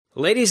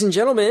Ladies and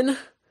gentlemen,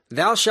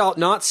 thou shalt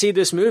not see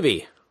this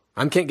movie.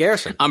 I'm Kent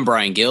Garrison. I'm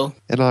Brian Gill.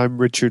 And I'm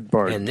Richard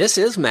Barton. And this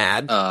is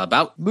Mad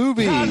About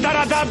Movies. You sound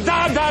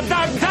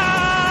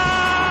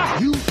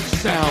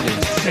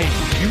insane.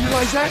 You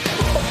realize that?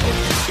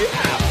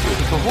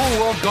 Yeah. The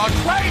whole world gone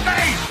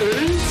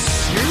crazy.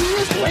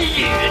 Seriously?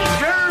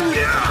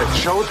 It's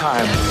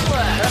showtime.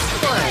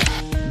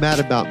 Mad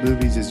About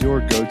Movies is your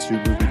go-to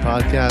movie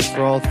podcast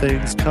for all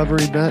things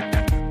covering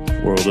that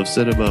world of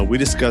cinema. We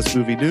discuss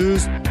movie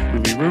news,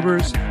 movie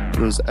rumors,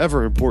 those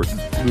ever-important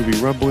movie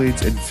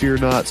rumblings, and fear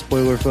not,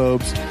 spoiler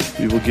phobes.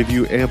 We will give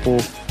you ample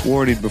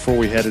warning before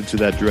we head into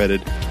that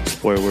dreaded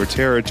spoiler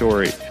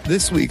territory.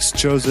 This week's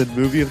chosen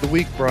movie of the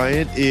week,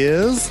 Brian,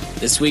 is...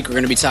 This week we're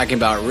going to be talking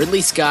about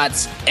Ridley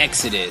Scott's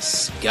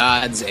Exodus,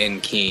 Gods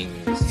and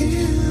Kings. You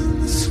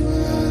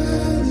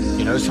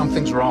know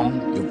something's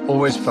wrong. You've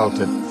always felt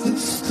it.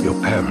 Your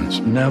parents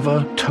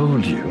never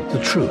told you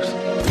the truth.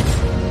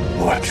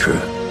 What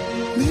truth?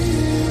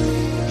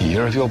 The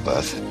year of your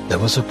birth, there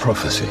was a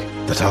prophecy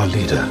that our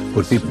leader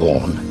would be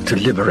born to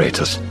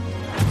liberate us.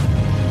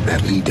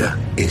 That leader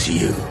is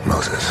you,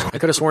 Moses. I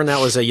could have sworn that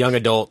was a young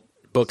adult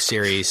book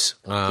series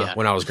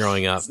when I was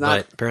growing up. It's not,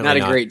 but apparently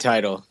not a great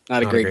title.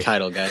 Not a great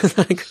title, guys.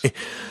 This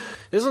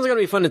one's going to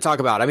be fun to talk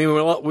about. I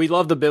mean, we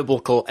love the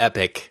biblical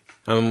epic.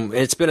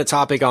 It's been a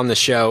topic on the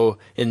show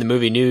in the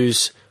movie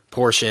news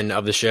portion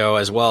of the show,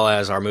 as well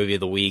as our movie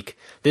of the week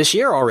this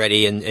year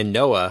already in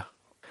Noah.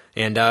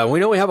 And we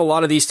know we have a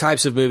lot of these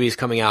types of movies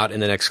coming out in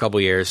the next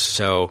couple years.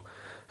 So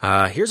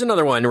here's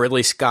another one,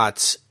 Ridley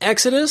Scott's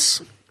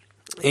Exodus.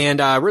 And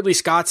Ridley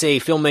Scott's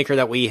a filmmaker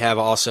that we have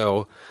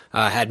also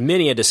had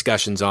many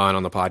discussions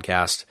on the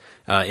podcast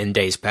in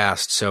days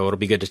past. So it'll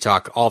be good to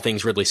talk all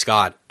things Ridley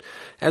Scott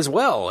as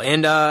well.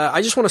 And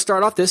I just want to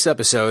start off this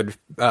episode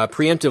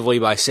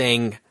preemptively by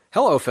saying,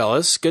 hello,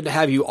 fellas. Good to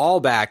have you all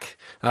back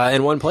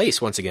in one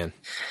place once again.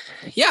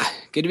 Yeah,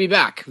 good to be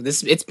back.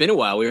 It's been a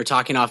while. We were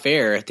talking off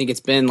air. I think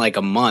it's been like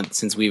a month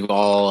since we've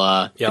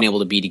all been able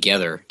to be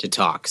together to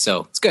talk.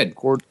 So it's good.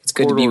 It's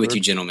good to be with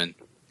you, gentlemen.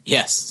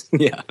 Yes.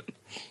 Yeah.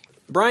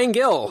 Brian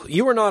Gill,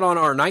 you were not on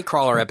our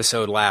Nightcrawler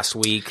episode last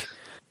week.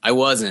 I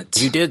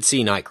wasn't. You did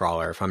see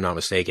Nightcrawler, if I'm not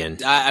mistaken.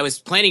 I was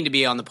planning to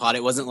be on the pod.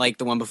 It wasn't like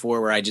the one before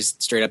where I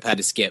just straight up had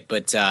to skip.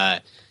 But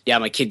yeah,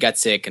 my kid got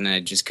sick and I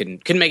just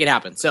couldn't make it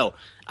happen. So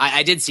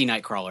I did see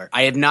Nightcrawler.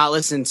 I had not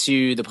listened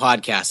to the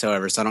podcast,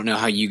 however, so I don't know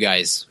how you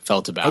guys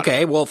felt about it.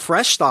 Okay, well,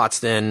 fresh thoughts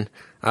then,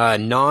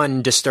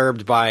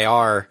 non-disturbed by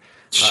our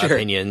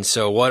opinion.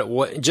 So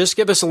what? Just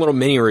give us a little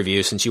mini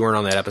review since you weren't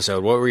on that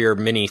episode. What were your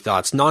mini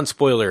thoughts?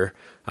 Non-spoiler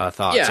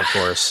thoughts, of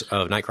course,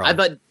 of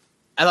Nightcrawler.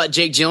 I thought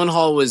Jake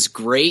Gyllenhaal was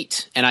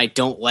great, and I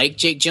don't like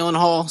Jake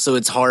Gyllenhaal, so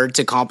it's hard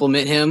to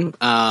compliment him.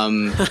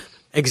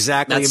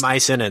 Exactly my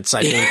sentence.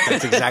 I think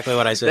that's exactly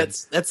what I said.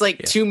 That's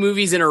like two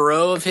movies in a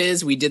row of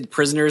his. We did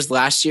Prisoners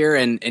last year,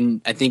 and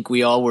I think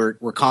we all were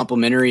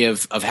complimentary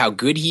of how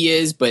good he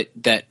is, but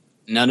that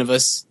none of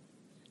us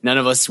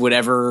would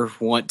ever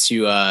want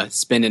to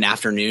spend an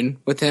afternoon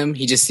with him.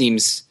 He just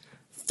seems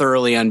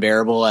thoroughly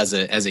unbearable as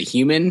a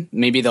human.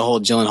 Maybe the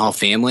whole Gyllenhaal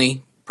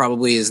family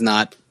probably is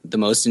not the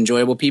most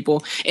enjoyable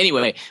people.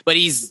 Anyway, but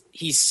he's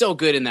so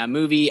good in that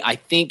movie. I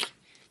think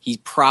he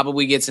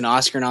probably gets an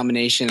Oscar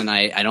nomination, and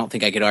I don't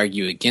think I could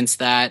argue against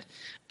that.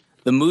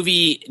 The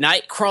movie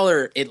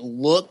Nightcrawler, it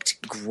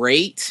looked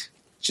great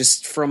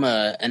just from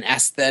an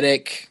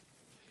aesthetic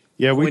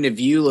point of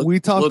view. We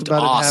talked looked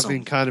about awesome. it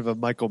having kind of a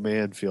Michael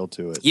Mann feel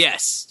to it.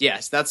 Yes.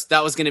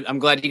 That was gonna. I'm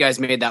glad you guys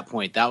made that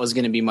point. That was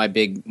gonna be my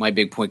big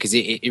point because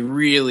it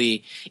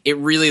really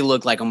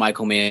looked like a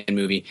Michael Mann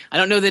movie. I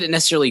don't know that it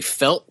necessarily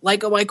felt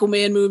like a Michael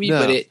Mann movie,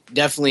 but it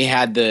definitely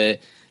had the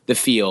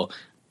feel.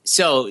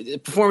 So the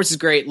performance is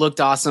great, looked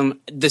awesome.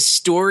 The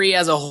story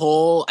as a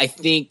whole, I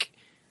think,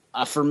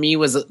 for me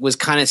was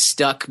kind of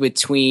stuck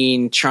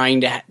between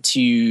trying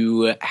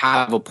to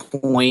have a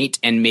point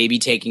and maybe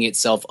taking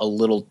itself a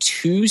little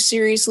too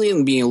seriously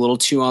and being a little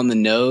too on the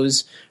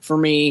nose for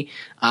me.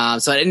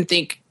 So I didn't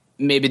think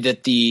maybe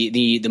that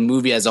the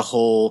movie as a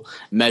whole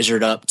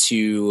measured up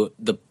to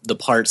the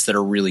parts that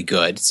are really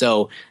good.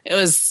 So it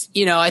was,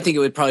 I think it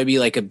would probably be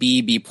like a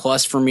B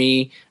plus for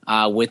me,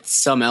 with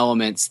some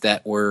elements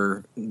that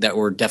were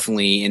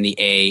definitely in the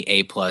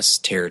A plus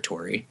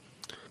territory.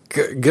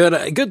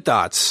 Good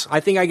thoughts. I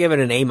think I give it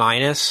an A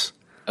minus.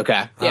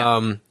 Okay.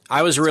 Yeah.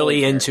 I was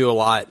really into a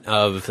lot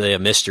of the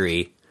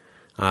mystery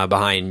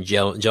behind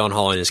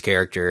Gyllenhaal and his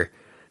character.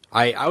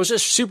 I was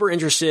just super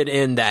interested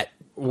in that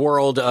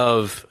world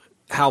of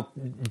how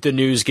the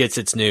news gets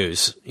its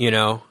news,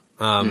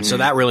 So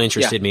that really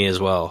interested me as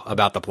well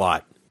about the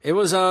plot. It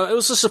was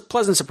just a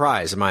pleasant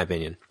surprise, in my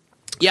opinion.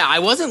 Yeah, I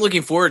wasn't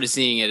looking forward to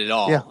seeing it at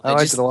all. Yeah, I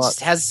liked it a lot. Just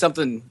has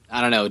something,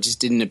 I don't know, it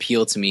just didn't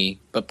appeal to me.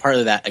 But part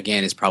of that,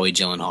 again, is probably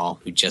Gyllenhaal,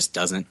 who just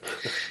doesn't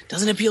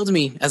appeal to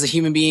me as a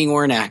human being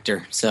or an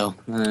actor. So,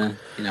 what are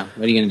you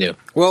going to do?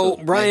 Well,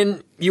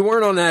 Brian, you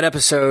weren't on that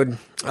episode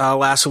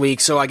last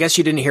week, so I guess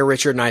you didn't hear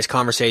Richard and I's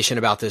conversation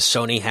about this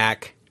Sony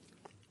hack.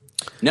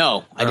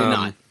 No, I did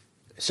not.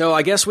 So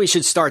I guess we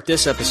should start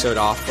this episode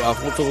off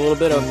with a little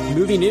bit of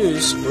movie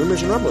news,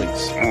 rumors, and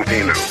rumblings.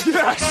 Movie news.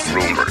 Yes!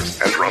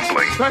 Rumors and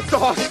rumblings. That's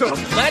awesome!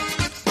 Let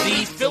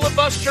the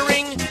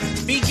filibustering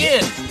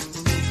begin.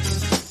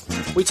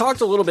 We talked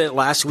a little bit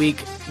last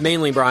week,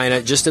 mainly,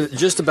 Brian, just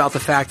about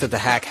the fact that the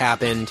hack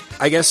happened.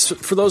 I guess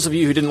for those of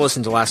you who didn't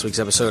listen to last week's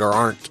episode or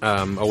aren't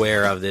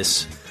aware of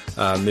this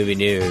movie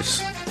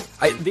news,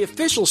 the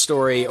official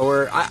story,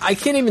 or I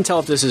can't even tell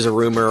if this is a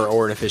rumor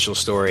or an official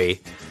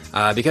story,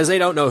 because they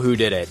don't know who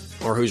did it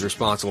or who's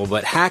responsible,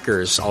 but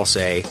hackers, I'll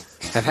say,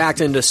 have hacked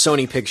into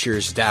Sony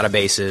Pictures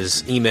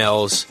databases,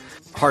 emails,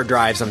 hard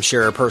drives, I'm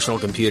sure, personal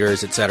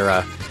computers,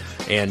 etc.,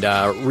 and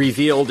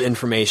revealed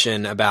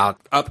information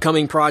about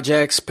upcoming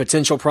projects,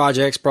 potential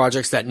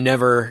projects that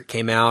never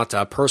came out,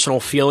 personal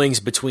feelings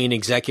between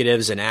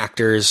executives and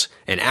actors.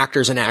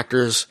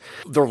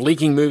 They're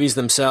leaking movies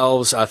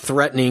themselves,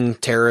 threatening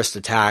terrorist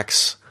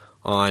attacks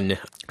on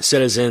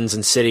citizens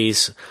and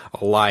cities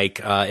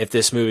alike. If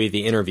this movie,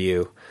 The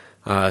Interview,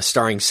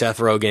 starring Seth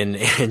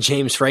Rogen and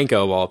James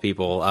Franco, of all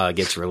people,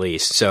 gets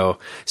released. So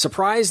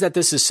surprised that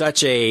this is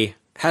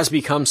has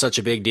become such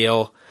a big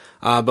deal.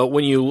 But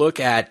when you look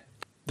at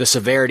the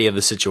severity of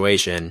the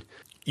situation,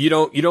 you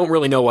don't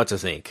really know what to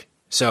think.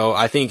 So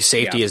I think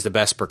safety is the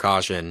best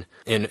precaution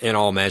in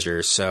all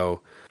measures.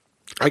 So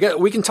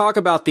we can talk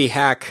about the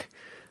hack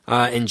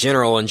in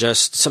general and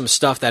just some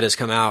stuff that has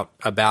come out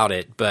about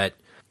it. But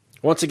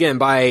once again,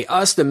 by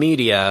us, the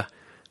media,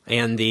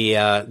 and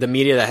the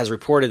media that has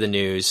reported the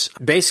news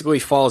basically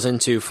falls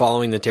into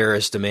following the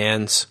terrorist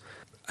demands.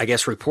 I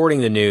guess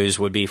reporting the news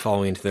would be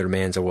following into their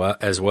demands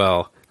as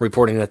well,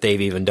 reporting that they've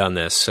even done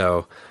this.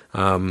 So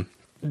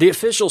the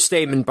official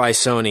statement by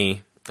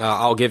Sony,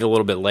 I'll give it a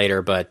little bit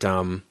later, but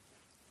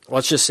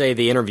let's just say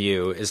The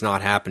Interview is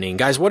not happening.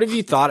 Guys, what have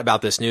you thought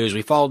about this news?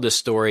 We followed this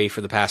story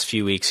for the past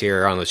few weeks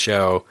here on the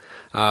show.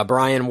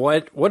 Brian,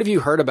 what have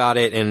you heard about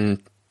it?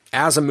 And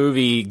as a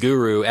movie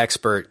guru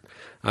expert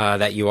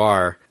that you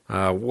are,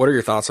 what are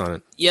your thoughts on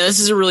it? Yeah, this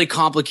is a really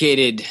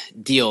complicated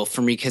deal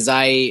for me because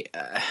I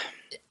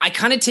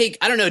kind of take,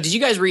 I don't know, did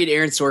you guys read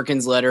Aaron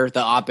Sorkin's letter,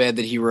 the op-ed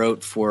that he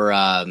wrote for,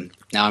 now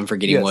I'm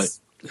forgetting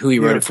who he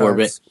wrote it for,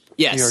 but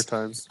yes. New York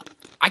Times.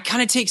 I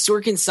kind of take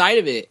Sorkin's side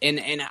of it,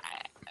 and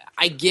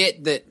I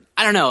get that,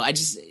 I don't know, I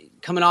just,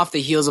 coming off the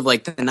heels of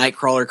like the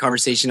Nightcrawler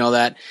conversation and all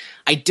that,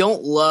 I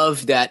don't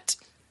love that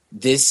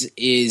this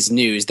is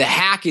news. The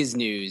hack is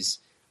news.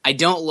 I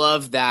don't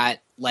love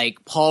that,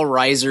 like, Paul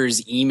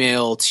Reiser's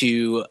email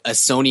to a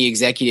Sony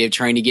executive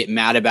trying to get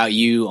mad about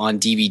you on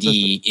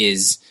DVD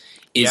is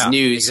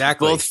news.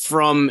 Exactly. Both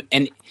from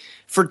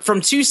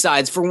two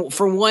sides.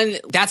 For one,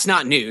 that's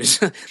not news.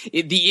 The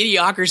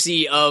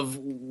idiocracy of,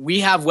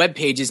 we have web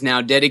pages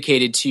now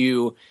dedicated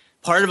to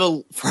part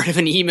of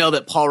an email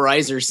that Paul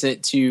Reiser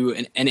sent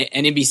to an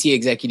NBC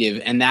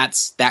executive, and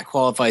that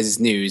qualifies as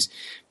news.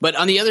 But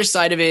on the other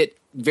side of it,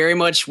 very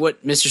much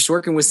what Mr.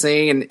 Sorkin was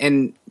saying,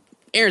 and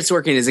Aaron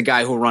Sorkin is a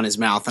guy who'll run his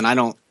mouth, and I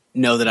don't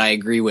know that I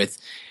agree with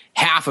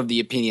half of the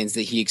opinions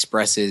that he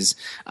expresses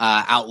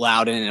out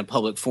loud and in a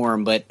public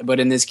forum. But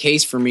in this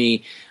case, for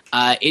me,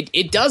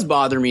 it does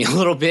bother me a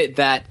little bit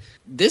that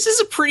this is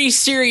a pretty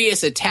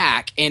serious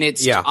attack, and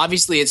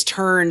obviously it's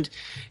turned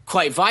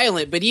quite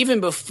violent. But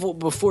even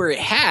before it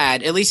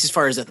had, at least as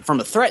far as from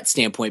a threat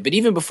standpoint, but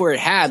even before it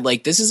had,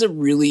 like, this is a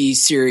really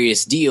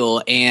serious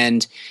deal,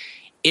 and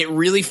it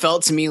really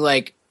felt to me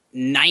like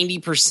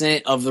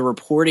 90% of the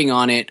reporting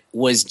on it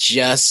was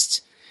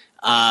just,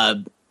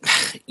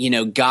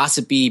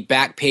 gossipy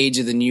back page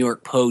of the New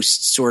York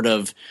Post sort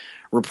of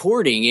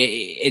reporting.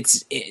 It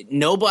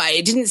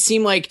didn't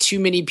seem like too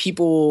many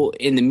people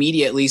in the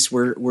media, at least,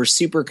 were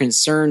super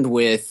concerned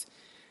with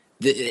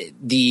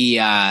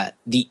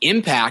the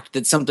impact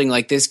that something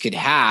like this could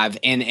have,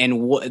 and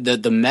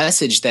the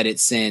message that it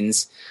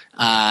sends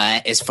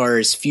as far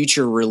as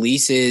future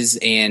releases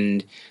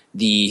and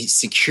the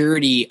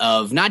security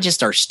of not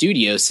just our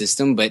studio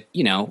system, but,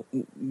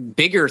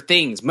 bigger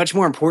things, much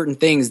more important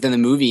things than the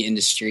movie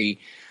industry.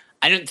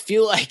 I don't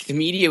feel like the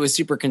media was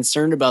super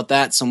concerned about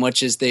that so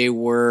much as they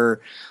were,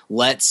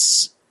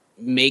 let's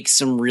make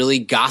some really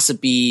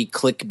gossipy,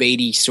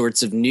 clickbaity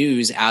sorts of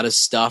news out of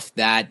stuff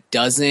that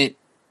doesn't,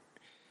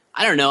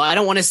 I don't know, I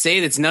don't want to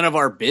say that's none of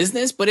our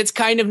business, but it's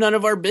kind of none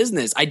of our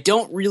business. I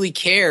don't really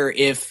care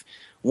if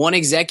one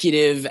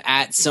executive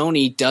at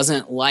Sony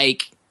doesn't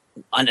like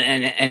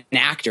an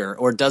actor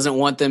or doesn't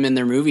want them in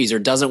their movies or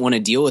doesn't want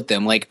to deal with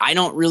them. Like, I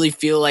don't really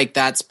feel like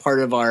that's part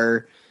of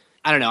our,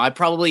 I don't know, I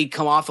probably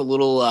come off a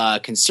little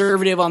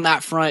conservative on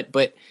that front,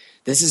 but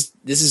this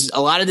is a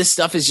lot of this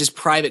stuff is just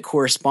private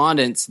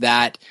correspondence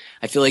that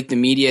I feel like the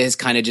media has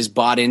kind of just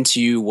bought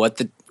into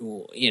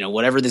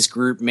whatever this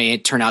group may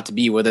turn out to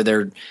be, whether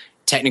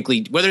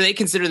they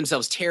consider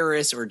themselves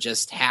terrorists or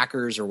just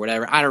hackers or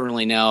whatever. I don't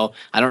really know.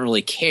 I don't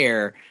really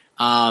care.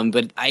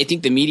 But I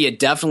think the media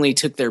definitely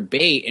took their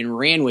bait and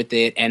ran with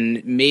it,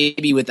 and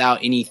maybe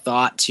without any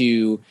thought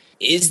to,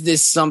 is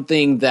this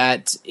something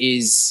that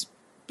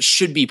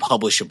should be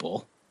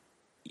publishable,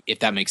 if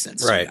that makes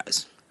sense. Right. To you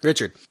guys.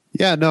 Richard.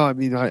 Yeah, no, I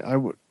mean, I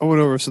went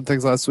over some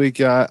things last week.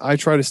 Yeah, I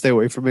try to stay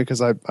away from it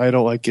because I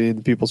don't like getting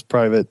into people's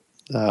private.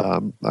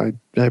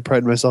 I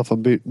pride myself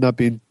on not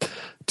being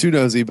too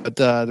nosy, but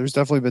there's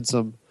definitely been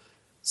some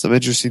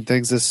interesting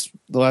things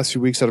the last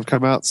few weeks that have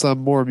come out. Some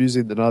more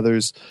amusing than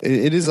others.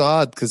 It is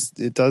odd because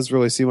it does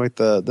really seem like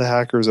the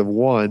hackers have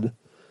won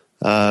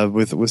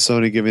with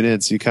Sony giving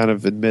in. So you kind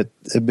of admit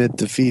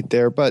defeat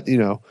there, but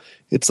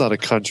it's not a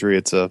country;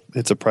 it's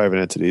a private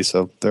entity,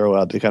 so they're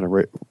allowed to kind of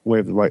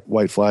wave the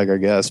white flag, I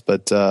guess.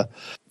 But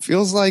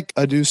feels like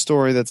a news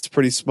story that's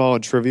pretty small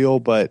and trivial,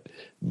 but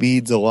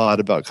means a lot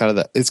about kind of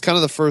that. It's kind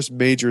of the first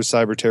major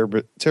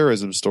cyber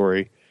terrorism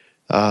story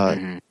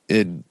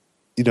in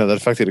that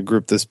affected a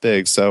group this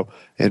big. So,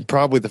 and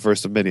probably the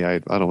first of many. I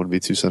don't want to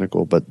be too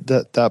cynical, but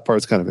that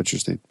part's kind of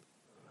interesting.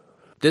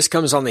 This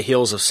comes on the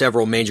heels of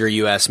several major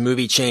U.S.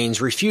 movie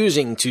chains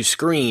refusing to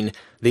screen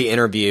The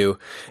Interview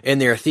in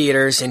their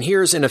theaters, and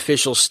here's an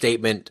official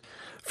statement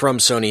from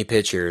Sony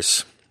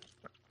Pictures.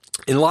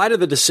 In light of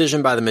the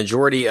decision by the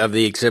majority of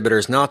the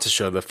exhibitors not to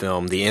show the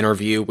film, The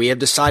Interview, we have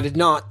decided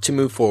not to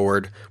move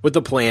forward with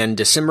the planned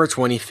December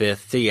 25th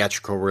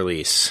theatrical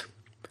release.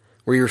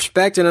 We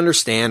respect and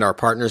understand our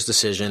partners'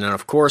 decision and,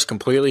 of course,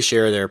 completely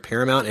share their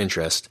paramount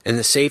interest in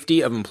the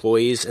safety of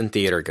employees and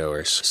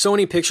theatergoers.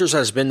 Sony Pictures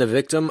has been the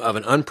victim of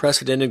an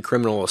unprecedented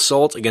criminal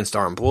assault against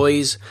our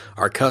employees,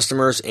 our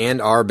customers, and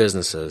our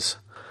businesses.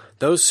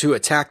 Those who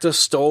attacked us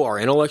stole our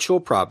intellectual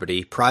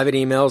property, private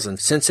emails, and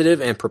sensitive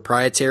and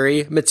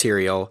proprietary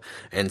material,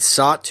 and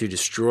sought to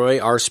destroy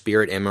our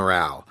spirit and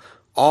morale,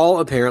 all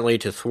apparently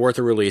to thwart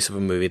the release of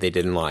a movie they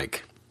didn't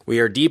like. We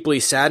are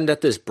deeply saddened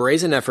at this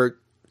brazen effort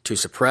to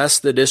suppress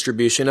the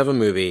distribution of a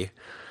movie,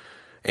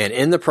 and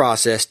in the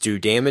process do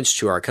damage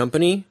to our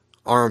company,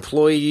 our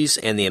employees,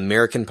 and the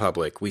American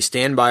public. We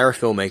stand by our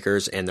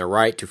filmmakers and their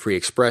right to free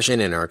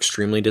expression and are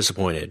extremely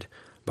disappointed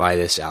by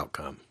this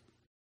outcome.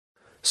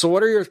 So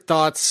what are your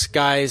thoughts,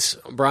 guys?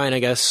 Brian, I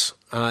guess,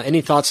 any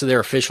thoughts of their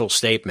official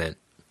statement?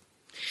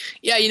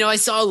 Yeah, I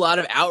saw a lot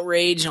of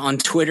outrage on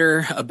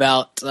Twitter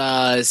about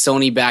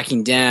Sony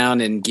backing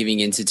down and giving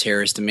into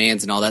terrorist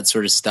demands and all that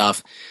sort of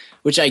stuff,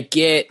 which I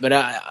get, but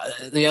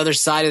the other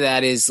side of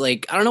that is, I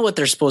don't know what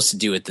they're supposed to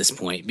do at this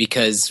point,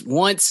 because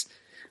once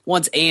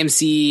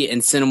AMC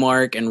and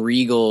Cinemark and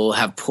Regal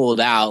have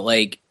pulled out,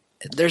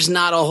 there's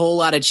not a whole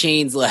lot of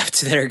chains left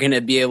that are going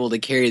to be able to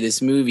carry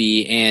this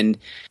movie, and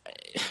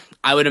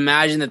I would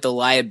imagine that the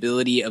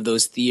liability of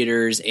those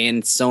theaters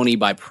and Sony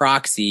by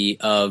proxy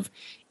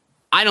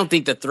I don't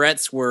think the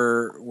threats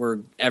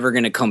were ever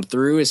going to come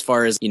through as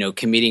far as,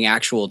 committing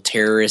actual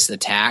terrorist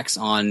attacks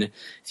on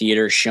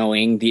theaters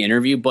showing The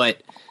Interview.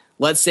 But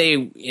let's say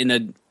in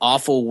an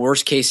awful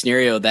worst case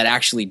scenario that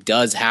actually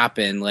does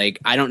happen,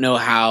 I don't know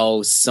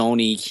how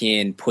Sony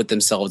can put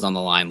themselves on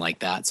the line like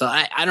that. So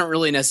I don't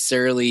really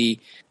necessarily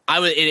 –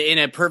 in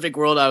a perfect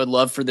world, I would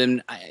love for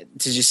them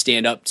to just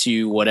stand up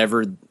to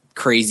whatever –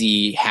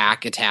 crazy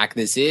hack attack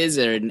this is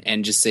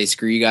and just say,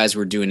 screw you guys,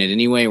 we're doing it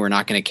anyway, we're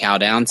not going to cow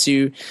down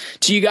to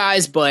you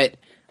guys. But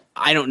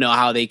I don't know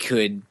how they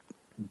could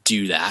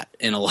do that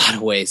in a lot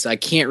of ways, so I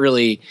can't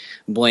really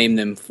blame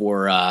them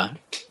for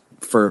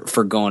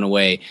going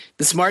away.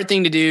 The smart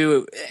thing to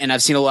do, and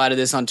I've seen a lot of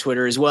this on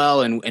Twitter as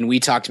well, and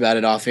we talked about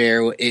it off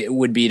air, it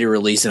would be to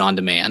release it on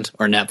demand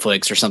or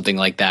Netflix or something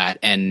like that.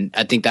 And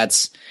I think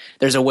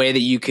there's a way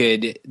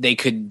that they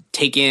could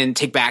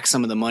take back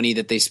some of the money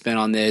that they spent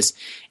on this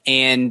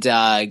and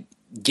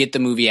get the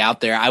movie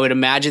out there. I would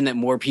imagine that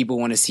more people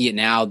want to see it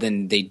now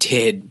than they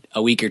did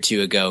a week or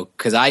two ago,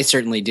 because I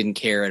certainly didn't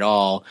care at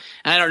all.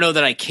 And I don't know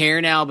that I care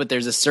now, but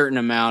there's a certain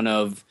amount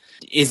of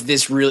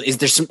there's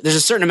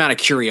a certain amount of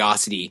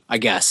curiosity, I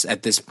guess,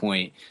 at this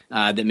point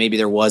that maybe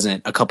there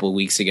wasn't a couple of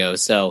weeks ago.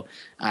 So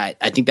I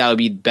think that would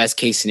be best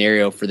case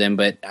scenario for them.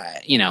 But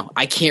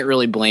I can't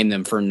really blame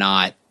them for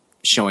not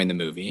showing the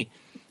movie.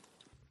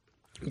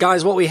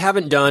 Guys, what we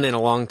haven't done in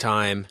a long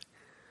time,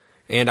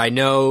 and I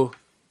know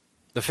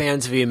the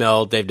fans have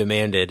emailed, they've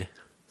demanded,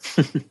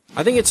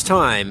 I think it's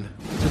time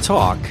to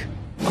talk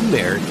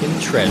American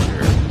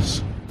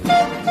Treasures.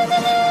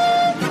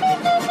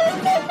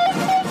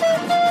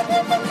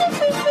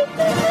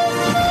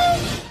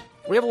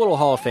 We have a little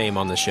Hall of Fame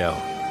on the show.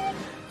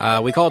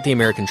 We call it the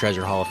American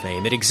Treasure Hall of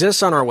Fame. It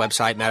exists on our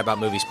website,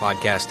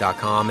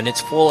 madaboutmoviespodcast.com, and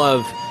it's full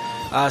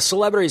of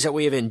celebrities that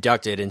we have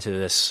inducted into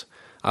this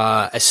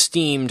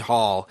esteemed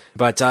hall.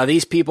 But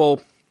these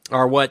people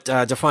are what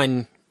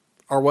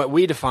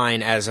we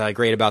define as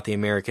great about the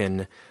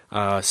American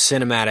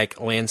cinematic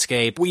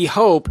landscape. We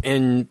hope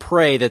and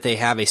pray that they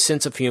have a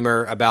sense of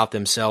humor about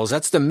themselves.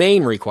 That's the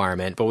main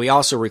requirement, but we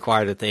also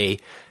require that they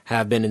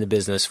have been in the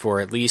business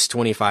for at least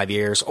 25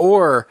 years,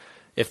 or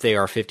if they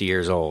are 50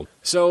 years old.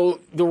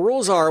 So the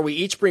rules are we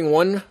each bring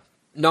one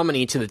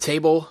nominee to the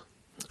table,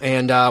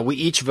 and we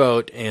each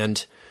vote,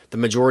 and the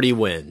majority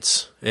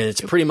wins. And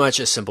it's pretty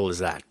much as simple as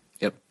that.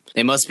 Yep.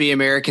 They must be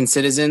American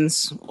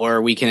citizens,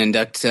 or we can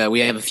induct, we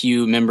have a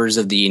few members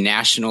of the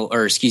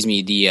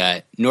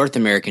North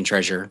American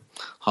Treasure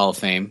Hall of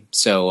Fame.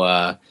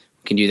 So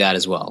we can do that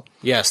as well.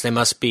 Yes, they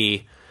must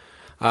be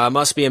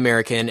must be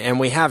American, and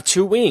we have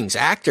two wings,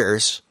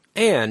 actors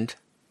and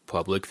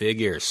public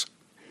figures.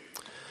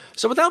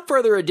 So without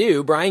further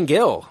ado, Brian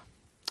Gill,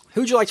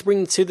 who would you like to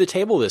bring to the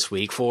table this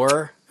week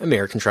for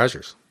American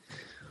Treasures?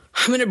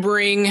 I'm going to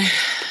bring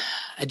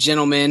a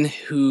gentleman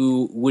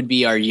who would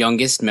be our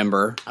youngest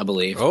member, I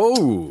believe.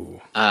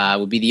 Oh.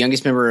 Would be the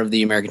youngest member of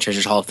the American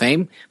Treasures Hall of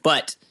Fame,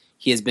 but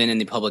he has been in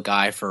the public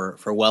eye for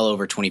well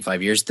over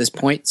 25 years at this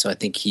point, so I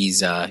think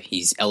he's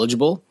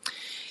eligible.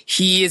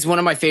 He is one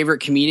of my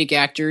favorite comedic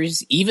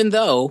actors, even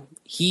though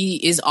he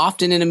is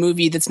often in a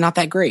movie that's not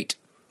that great.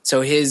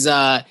 So his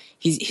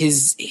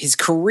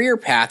career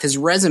path, his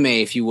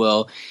resume, if you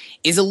will,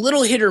 is a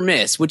little hit or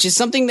miss, which is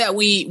something that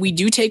we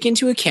do take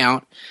into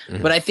account.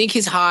 Mm-hmm. But I think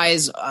his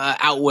highs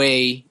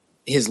outweigh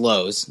his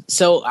lows.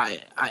 So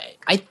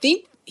I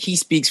think he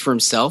speaks for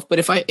himself. But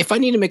if I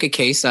need to make a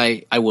case,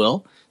 I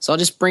will. So I'll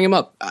just bring him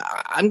up.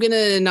 I'm going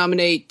to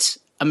nominate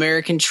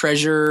American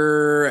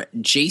Treasure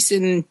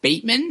Jason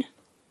Bateman.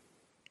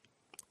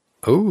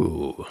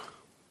 Ooh,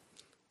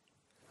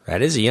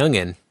 that is a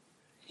youngin'.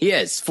 He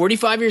is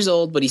 45 years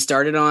old, but he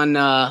started on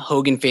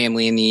Hogan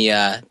Family in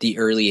the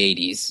early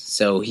 80s.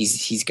 So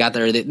he's got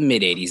the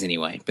mid 80s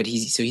anyway. But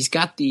he's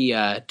got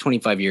the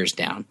 25 years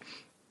down.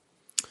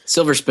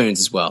 Silver Spoons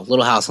as well.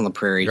 Little House on the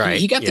Prairie. Right,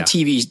 he got the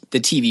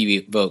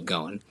TV vote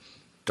going.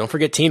 Don't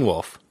forget Teen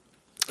Wolf.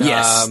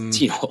 Yes,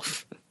 Teen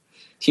Wolf.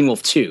 Teen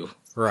Wolf 2.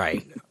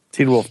 Right.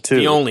 Teen Wolf 2.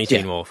 The only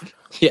Teen Wolf.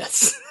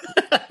 Yes.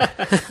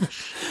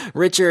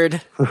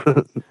 Richard,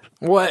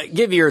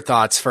 give your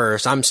thoughts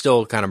first. I'm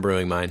still kind of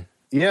brewing mine.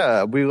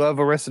 Yeah, we love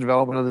Arrested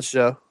Development on the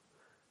show.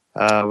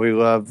 We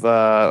love,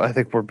 I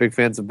think we're big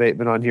fans of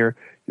Bateman on here.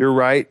 You're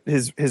right.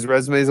 His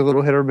resume is a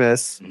little hit or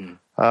miss,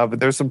 but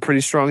there's some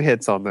pretty strong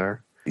hits on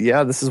there.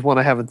 Yeah, this is one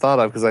I haven't thought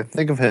of because I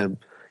think of him,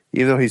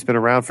 even though he's been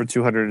around for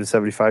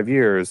 275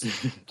 years,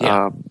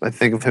 I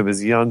think of him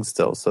as young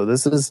still. So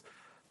this is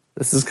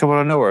coming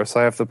out of nowhere, so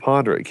I have to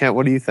ponder it. Kent,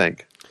 what do you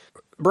think?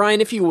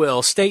 Brian, if you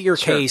will, state your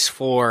case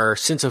for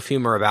sense of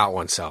humor about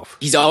oneself.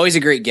 He's always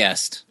a great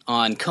guest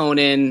on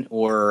Conan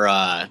or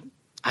I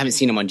haven't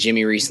seen him on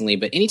Jimmy recently,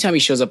 but anytime he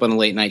shows up on a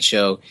late night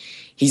show,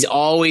 he's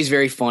always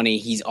very funny.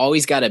 He's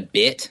always got a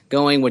bit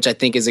going, which I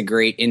think is a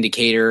great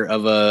indicator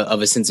of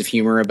a sense of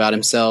humor about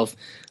himself.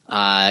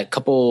 A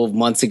couple of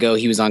months ago,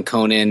 he was on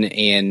Conan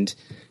and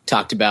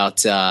talked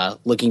about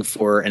looking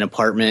for an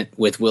apartment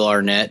with Will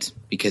Arnett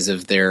because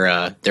of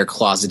their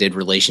closeted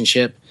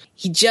relationship.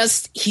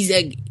 He's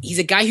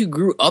a guy who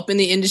grew up in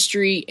the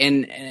industry,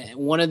 and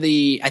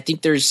I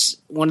think there's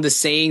one of the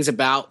sayings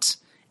about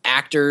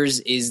actors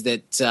is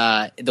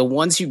that the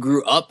ones who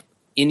grew up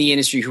in the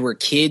industry who are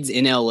kids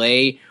in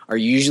LA are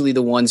usually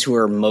the ones who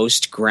are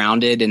most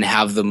grounded and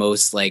have the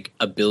most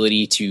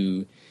ability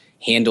to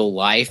handle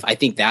life. I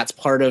think that's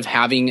part of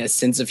having a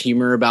sense of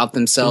humor about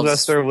themselves.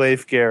 Unless they're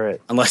Leif Garrett.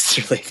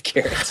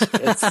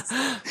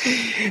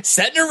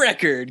 Setting a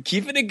record,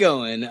 keeping it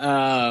going.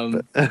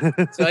 So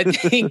I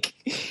think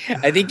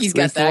he's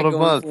got that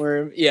going for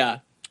him. Yeah.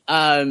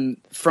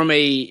 From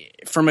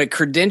a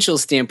credential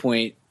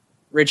standpoint,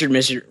 Richard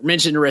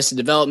mentioned Arrested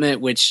Development,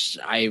 which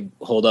I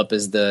hold up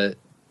as the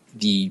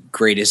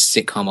greatest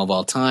sitcom of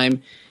all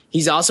time.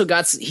 He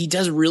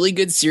does really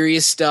good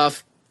serious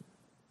stuff.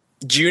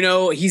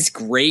 Juno, he's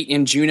great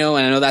in Juno,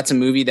 and I know that's a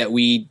movie that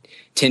we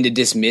tend to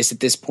dismiss at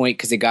this point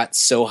because it got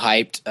so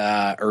hyped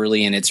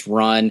early in its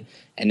run,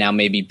 and now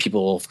maybe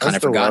people have kind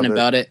of forgotten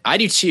about it. I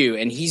do too,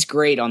 and he's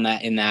great on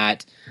that. In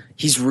that,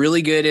 he's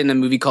really good in a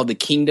movie called The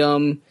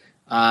Kingdom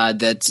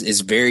that is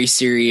very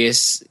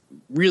serious,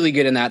 really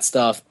good in that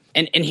stuff.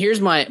 And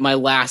here's my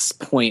last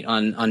point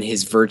on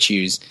his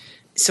virtues.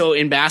 So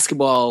in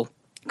basketball,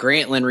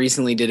 Grantland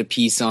recently did a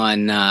piece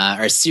on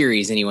or a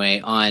series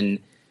anyway on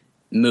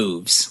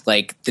moves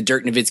like the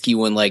Dirk Nowitzki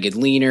one-legged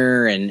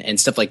leaner and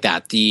stuff like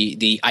that,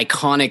 the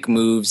iconic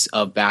moves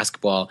of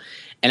basketball.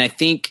 And I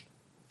think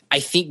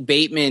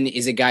Bateman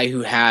is a guy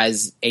who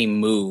has a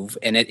move,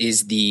 and it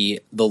is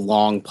the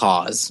long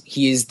pause.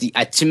 He is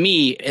to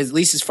me, at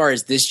least as far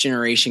as this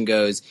generation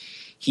goes,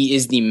 he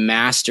is the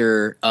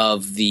master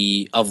of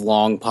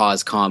long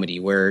pause comedy,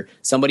 where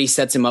somebody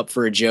sets him up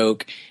for a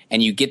joke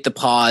and you get the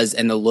pause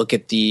and the look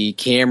at the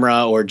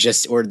camera or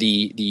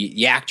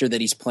the actor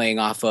that he's playing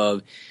off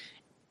of,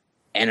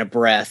 and a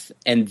breath,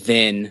 and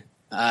then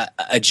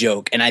a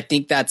joke. And I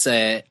think that's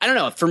I don't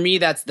know. For me,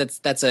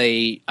 that's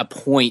a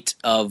point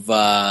of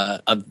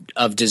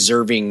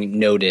deserving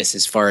notice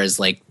as far as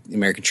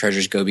American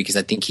Treasures go, because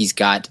I think he's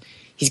got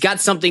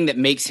something that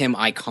makes him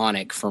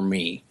iconic for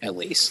me, at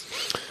least.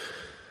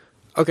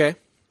 Okay,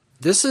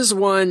 this is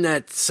one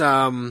that's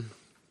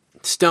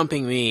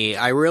stumping me.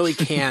 I really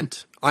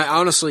can't. I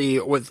honestly,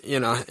 with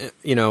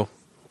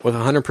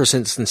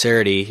 100%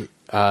 sincerity,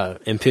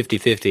 am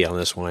 50-50 on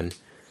this one.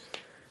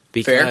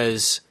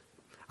 Because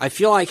I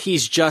feel like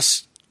he's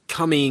just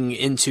coming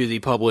into the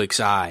public's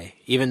eye,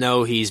 even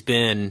though he's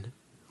been,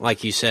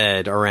 like you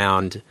said,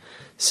 around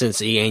since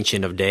the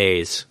ancient of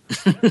days.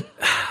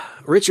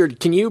 Richard,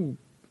 can you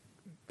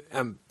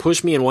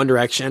push me in one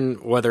direction,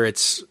 whether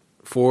it's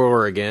for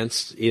or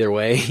against, either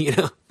way?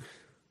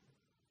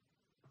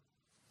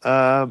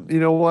 You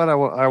know what? I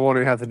won't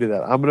even have to do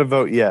that. I'm going to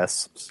vote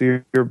yes. So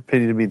your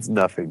opinion means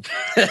nothing.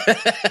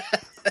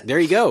 There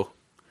you go.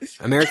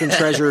 American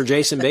Treasure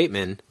Jason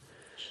Bateman,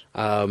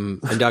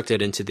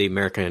 inducted into the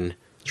American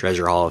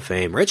Treasure Hall of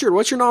Fame. Richard,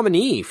 what's your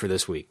nominee for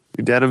this week?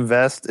 Your denim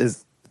vest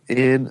is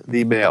in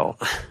the mail.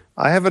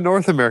 I have a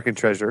North American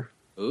treasure.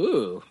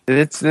 Ooh. And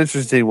it's an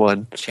interesting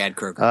one. Chad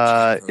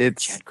Kroger.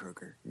 Chad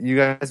Kroger. You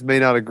guys may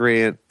not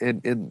agree.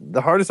 And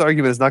the hardest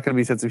argument is not going to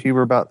be sense of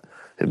humor about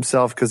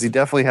himself, because he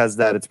definitely has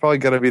that. It's probably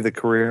going to be the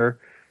career,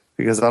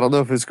 because I don't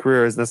know if his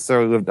career has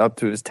necessarily lived up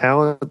to his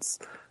talents,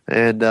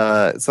 and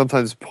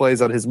sometimes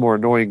plays on his more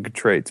annoying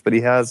traits. But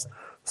he has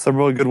some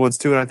really good ones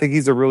too, and I think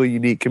he's a really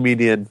unique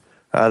comedian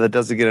that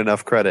doesn't get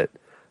enough credit.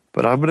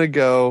 But I'm going to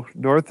go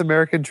North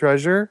American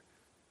treasure,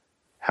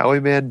 Howie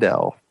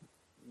Mandel.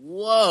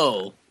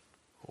 Whoa.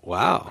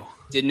 Wow.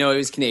 Didn't know he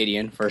was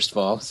Canadian, first of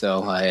all,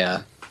 so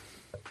I...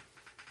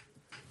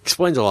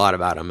 Explains a lot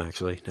about him,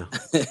 actually. No.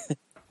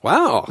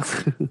 Wow.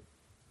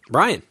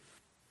 Brian.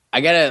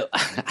 I gotta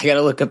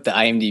look up the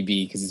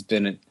IMDb, because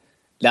that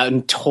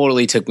one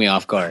totally took me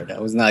off guard. I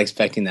was not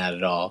expecting that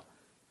at all.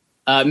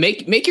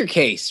 Make your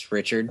case,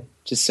 Richard,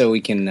 just so we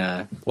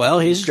can... Well,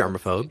 he's a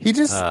germaphobe. He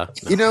just,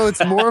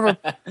 it's more of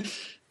a...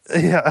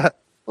 Yeah,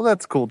 well,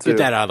 that's cool, too. Get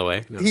that out of the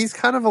way. No. He's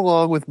kind of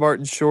along with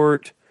Martin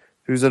Short,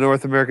 who's a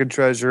North American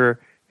treasure,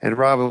 and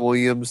Robin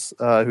Williams,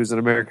 who's an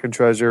American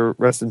treasure,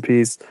 rest in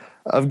peace,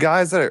 of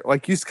guys that are,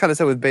 like you kind of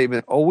said with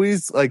Bateman,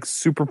 always like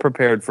super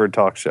prepared for a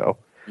talk show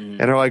and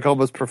are like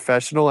almost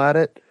professional at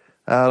it.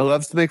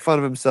 Loves to make fun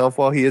of himself.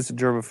 While he is a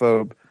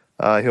germaphobe,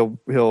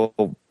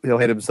 he'll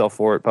hate himself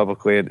for it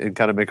publicly and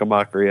kind of make a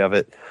mockery of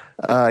it.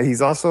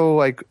 He's also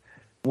like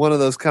one of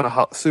those kind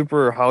of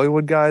super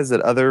Hollywood guys that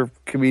other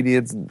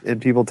comedians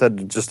and people tend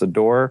to just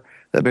adore,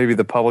 that maybe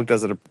the public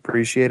doesn't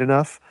appreciate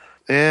enough.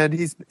 And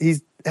he's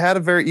had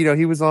a very,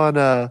 he was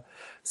on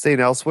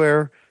St.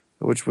 Elsewhere,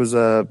 which was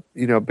a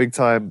big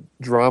time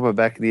drama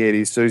back in the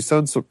 80s. So he's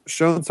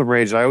shown some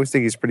range. I always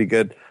think he's pretty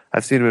good.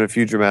 I've seen him in a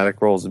few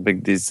dramatic roles in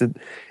Big Decent.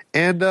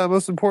 And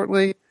most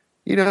importantly,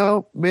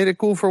 made it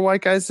cool for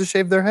white guys to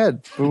shave their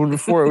head. When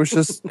before it was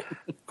just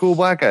cool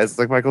black guys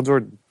like Michael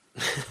Jordan.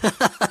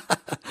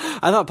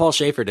 I thought Paul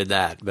Schaefer did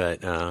that,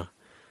 but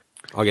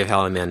I'll give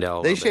Howie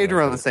Mandel. They shaved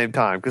around the same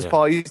time, because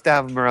Paul used to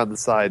have them around the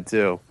side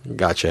too.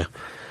 Gotcha.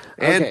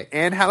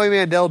 And Howie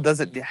Mandel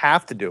doesn't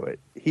have to do it.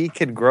 He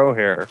can grow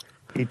hair.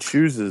 He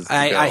chooses to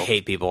I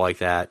hate people like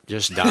that.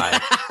 Just die.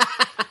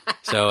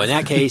 So in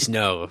that case,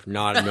 no,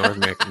 not a North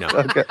American. No.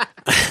 Okay.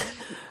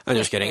 I'm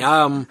just kidding.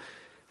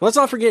 Let's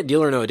not forget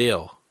Deal or No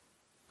Deal,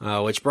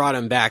 which brought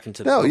him back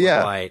into the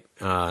light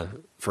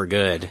for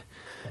good.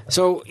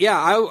 So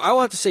I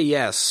will have to say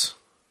yes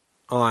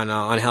on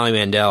Howie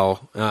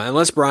Mandel,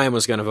 unless Brian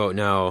was going to vote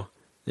no,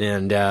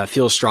 and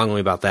feel strongly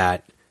about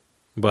that.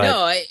 But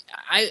no,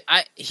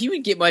 I he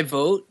would get my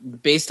vote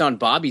based on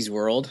Bobby's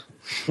World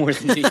more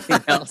than anything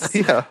else.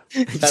 Yeah,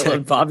 I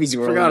love Bobby's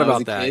World. Forgot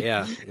about that.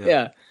 Kid.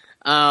 Yeah.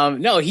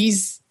 No,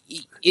 he's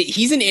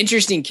an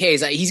interesting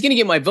case. He's going to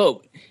get my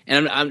vote,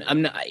 and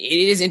I'm not. It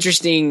is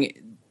interesting.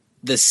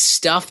 The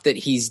stuff that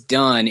he's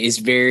done is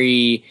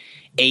very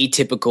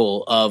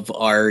atypical of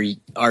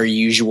our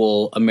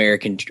usual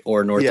American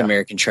or North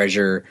American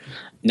treasure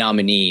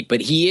nominee.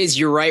 But he is.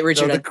 You're right,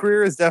 Richard. No, the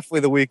career is definitely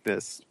the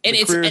weakness.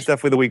 The career is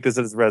definitely the weakness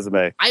of his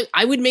resume.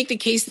 I would make the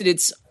case that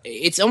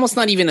it's almost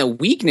not even a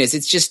weakness.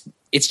 It's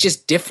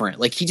just different.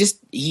 Like he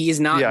has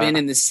not been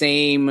in the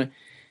same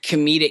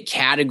comedic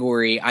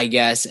category, I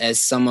guess, as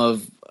some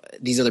of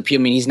these other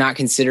people. I mean, he's not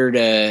considered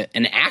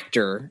an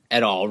actor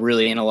at all,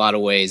 really, in a lot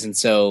of ways, and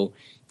so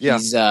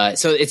he's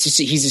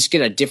he's just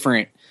got a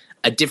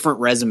different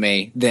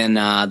resume than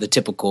the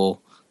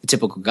typical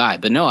guy.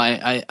 But no,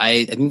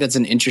 I think that's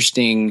an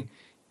interesting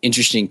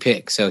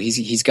pick. So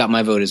he's got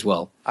my vote as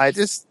well. I'm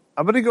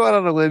going to go out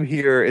on a limb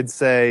here and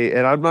say,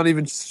 and I'm not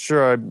even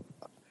sure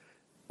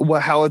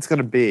how it's going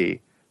to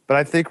be, but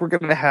I think we're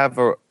going to have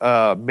a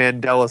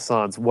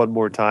Mandela-sans one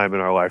more time in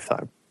our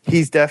lifetime.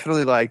 He's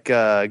definitely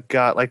got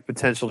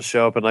potential to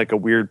show up in a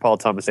weird Paul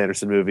Thomas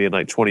Anderson movie in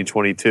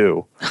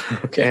 2022.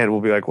 Okay. And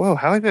we'll be like, whoa,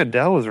 Howie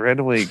Mandel was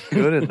randomly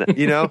good in that.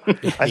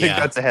 I think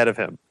that's ahead of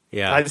him.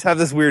 Yeah. I just have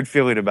this weird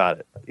feeling about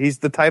it. He's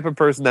the type of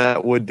person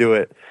that would do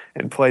it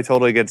and play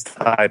totally against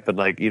type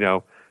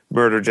and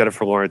murder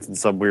Jennifer Lawrence in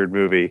some weird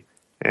movie.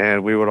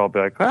 And we would all be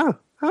like, wow,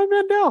 Howie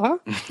Mandel,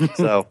 huh?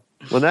 So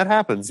when that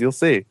happens, you'll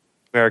see,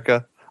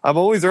 America. I'm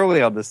always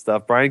early on this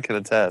stuff. Brian can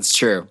attest.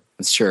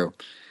 It's true.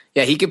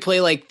 Yeah, he could play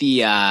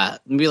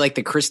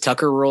the Chris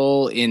Tucker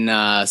role in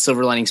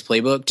Silver Linings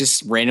Playbook.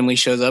 Just randomly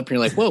shows up and you're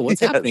like, whoa, what's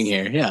happening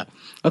here? Yeah.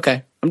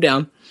 Okay, I'm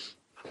down.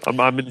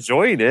 I'm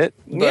enjoying it.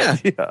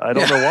 But I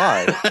don't know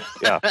why.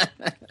 Yeah.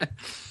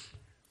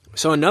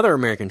 So another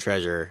American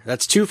treasure.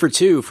 That's 2 for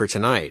 2 for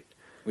tonight.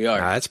 We are.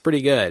 That's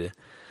pretty good.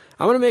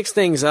 I'm going to mix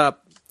things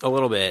up a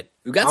little bit.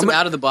 We've got some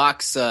out of the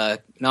box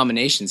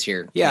nominations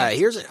here. Yeah,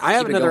 I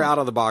have another out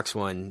of the box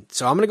one.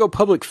 So I'm going to go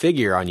public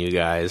figure on you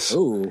guys.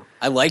 Ooh,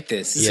 I like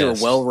this. This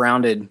is a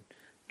well-rounded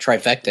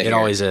trifecta. It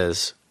always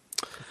is.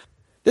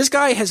 This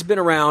guy has been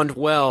around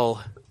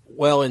well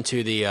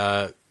into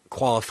the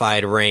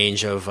qualified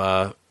range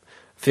of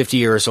 50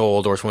 years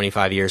old or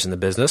 25 years in the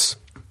business.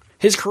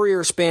 His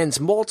career spans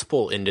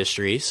multiple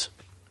industries,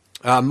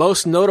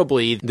 most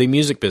notably the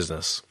music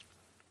business.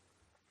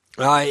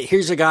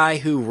 Here's a guy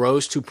who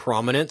rose to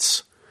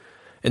prominence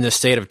in the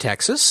state of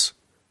Texas.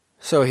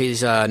 So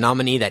he's a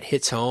nominee that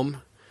hits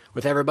home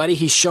with everybody.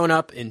 He's shown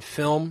up in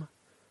film,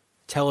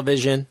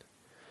 television,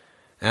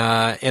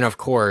 and of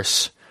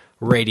course,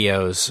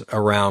 radios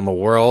around the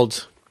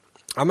world.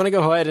 I'm going to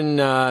go ahead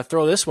and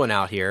throw this one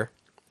out here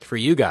for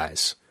you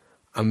guys.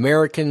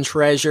 American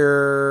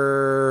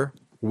Treasure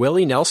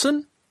Willie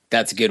Nelson?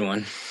 That's a good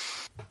one.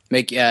 You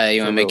want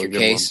to make your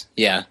case? One.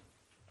 Yeah.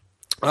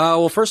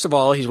 Well, first of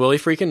all, he's Willie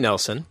freaking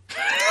Nelson.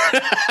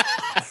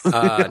 No.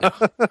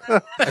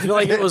 I feel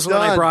like it was when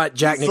I brought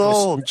Jack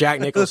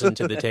Nicholson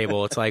to the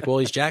table. It's like, well,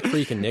 he's Jack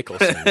freaking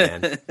Nicholson,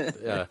 man.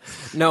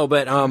 No,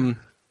 but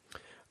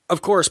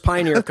of course,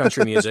 pioneer of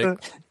country music.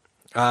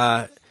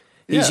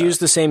 He's used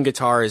the same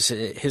guitars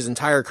his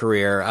entire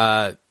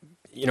career.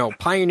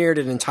 Pioneered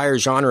an entire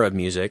genre of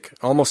music,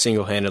 almost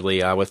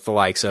single-handedly, with the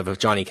likes of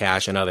Johnny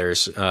Cash and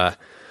others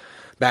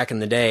back in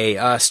the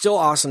day. Still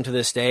awesome to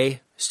this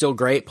day. Still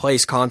great.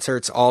 Plays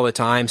concerts all the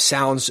time.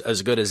 Sounds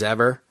as good as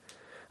ever.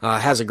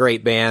 Has a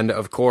great band,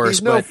 of course.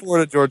 He's no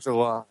Florida Georgia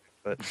Line,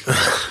 but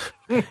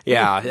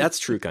yeah, that's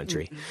true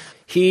country.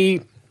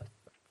 He's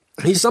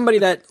somebody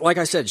that, like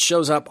I said,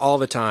 shows up all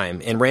the time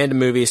in random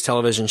movies,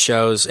 television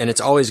shows, and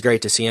it's always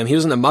great to see him. He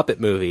was in the Muppet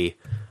movie,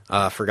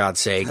 for God's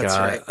sake,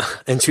 right.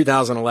 in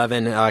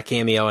 2011,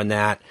 cameo in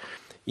that.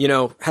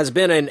 Has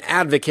been an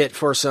advocate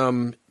for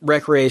some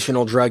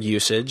recreational drug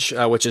usage,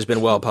 which has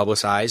been well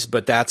publicized,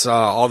 but that's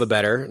all the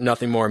better.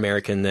 Nothing more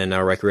American than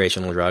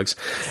recreational drugs.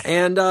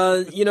 And,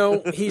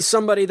 he's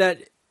somebody that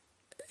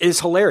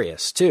is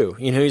hilarious, too.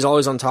 He's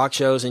always on talk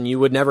shows, and you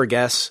would never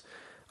guess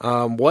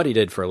what he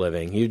did for a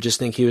living. You'd just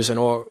think he was an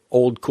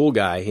old cool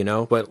guy,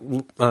 but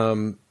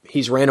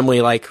he's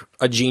randomly like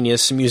a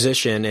genius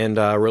musician and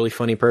a really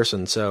funny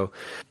person. So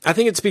I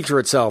think it speaks for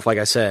itself. Like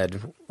I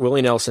said,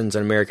 Willie Nelson's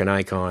an American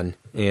icon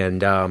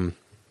and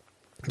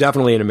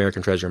definitely an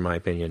American treasure in my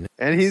opinion.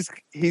 And he's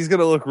going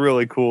to look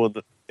really cool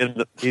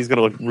he's going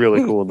to look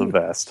really cool in the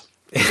vest.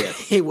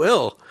 He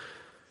will.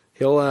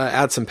 He'll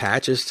add some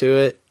patches to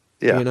it.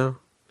 Yeah.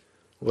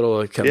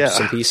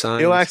 Some peace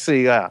signs. He'll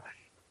actually,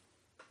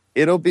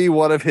 it'll be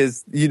one of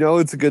his,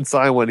 it's a good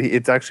sign when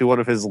it's actually one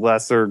of his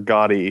lesser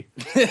gaudy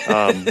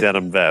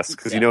denim vests,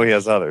 because he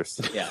has others.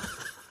 Yeah.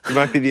 He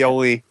might be the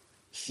only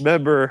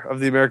member of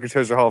the American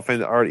Treasure Hall of Fame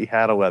that already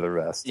had a leather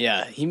vest.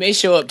 Yeah, he may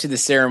show up to the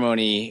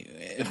ceremony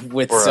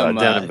with some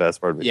denim vest,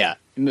 pardon me. Yeah,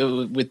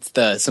 with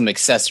some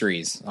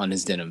accessories on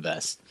his denim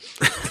vest.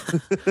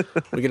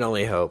 We can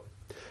only hope.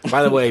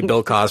 By the way,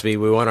 Bill Cosby,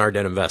 we want our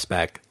denim vest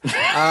back.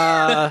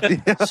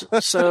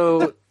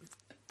 So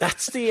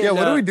that's the end. Yeah,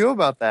 what do we do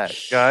about that,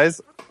 guys?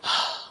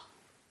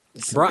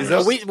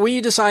 Brian,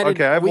 we decided.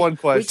 Okay, I have one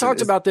question. We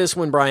talked about this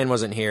when Brian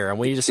wasn't here, and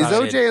we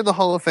decided. Is OJ in the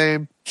Hall of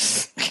Fame?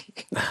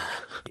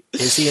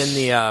 Is he in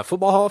the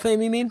Football Hall of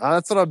Fame, you mean?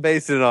 That's what I'm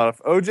basing it on. If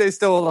OJ's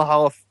still in the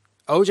Hall of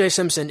OJ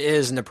Simpson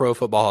is in the Pro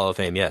Football Hall of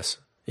Fame, yes.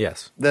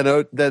 Then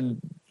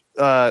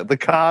the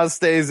cause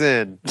stays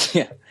in.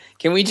 Yeah.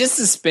 Can we just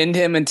suspend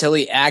him until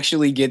he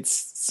actually gets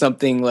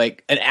something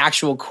like an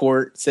actual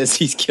court says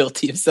he's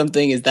guilty of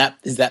something? Is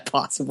that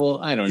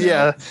possible? I don't know.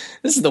 Yeah.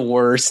 This is the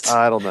worst.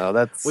 I don't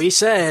know. We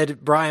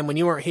said, Brian, when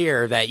you weren't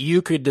here, that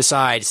you could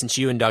decide since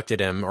you inducted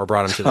him or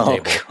brought him to the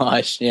table. Oh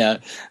gosh, yeah.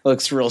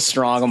 Looks real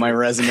strong on my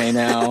resume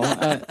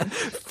now.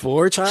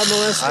 For child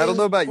molesting? I don't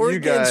know about you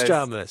guys. Against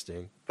child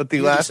molesting. But the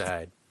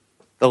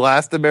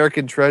last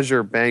American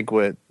Treasure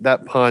banquet,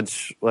 that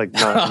punch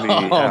knocked me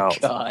out. Oh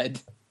God.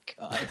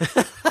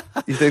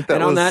 You think that?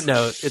 And on that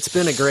note, it's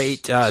been a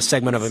great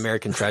segment of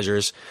American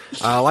Treasures.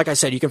 Like I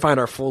said, you can find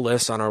our full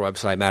list on our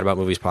website,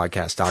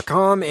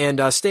 madaboutmoviespodcast.com,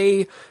 and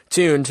stay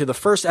tuned to the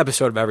first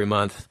episode of every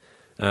month,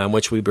 in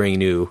which we bring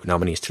new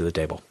nominees to the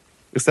table.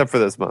 Except for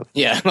this month.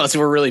 Yeah, unless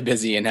we're really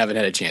busy and haven't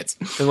had a chance.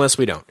 Unless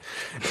we don't.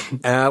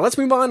 Let's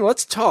move on.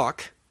 Let's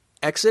talk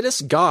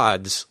Exodus,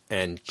 Gods,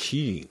 and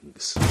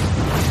Kings.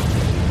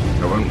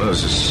 I want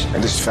Moses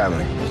and his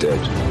family dead.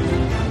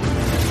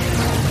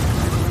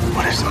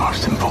 What is the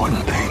most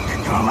important thing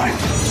in your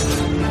life?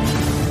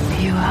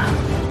 You are.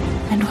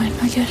 And when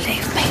will you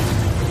leave me?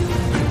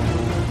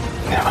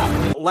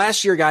 Never.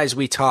 Last year, guys,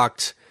 we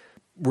talked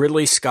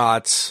Ridley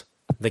Scott's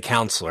The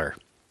Counselor.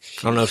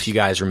 I don't know if you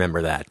guys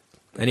remember that.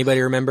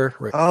 Anybody remember?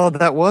 Oh,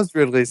 that was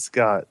Ridley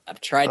Scott.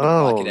 I've tried to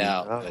block it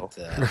out. No.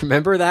 But,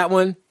 remember that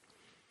one?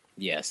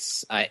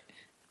 Yes.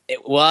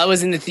 While I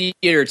was in the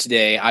theater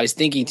today, I was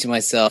thinking to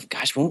myself,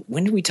 gosh,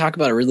 when did we talk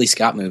about a Ridley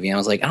Scott movie? And I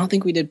was like, I don't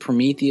think we did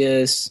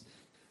Prometheus.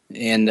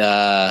 And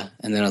then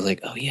I was like,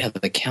 oh yeah,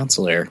 The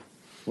Counselor.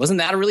 Wasn't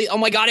that oh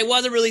my God, it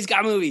was a Ridley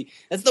Scott movie.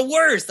 That's the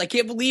worst. I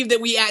can't believe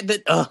that we had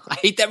that. I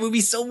hate that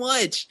movie so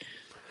much.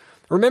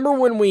 Remember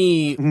when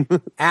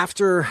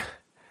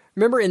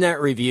remember in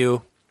that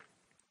review,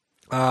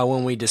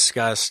 when we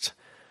discussed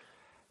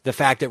the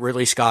fact that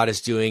Ridley Scott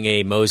is doing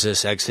a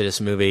Moses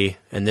Exodus movie,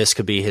 and this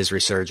could be his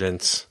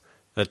resurgence,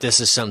 that this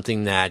is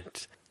something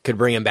that could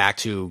bring him back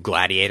to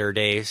Gladiator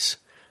days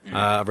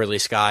of Ridley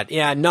Scott.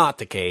 Yeah, not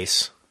the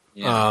case.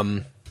 Yeah.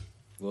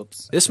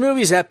 Whoops. This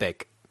movie's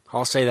epic.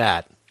 I'll say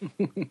that.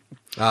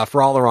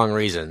 For all the wrong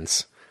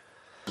reasons.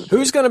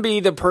 Who's going to be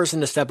the person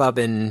to step up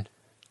and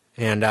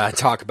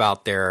talk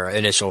about their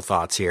initial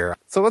thoughts here?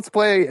 So let's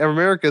play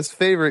America's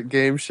favorite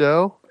game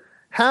show.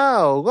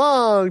 How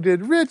long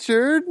did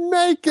Richard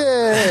make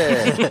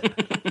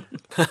it?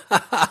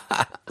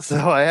 So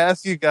I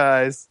ask you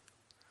guys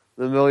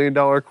the $1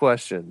 million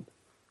question.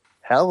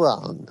 How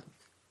long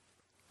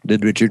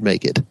did Richard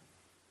make it?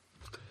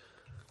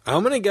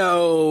 I'm going to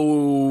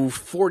go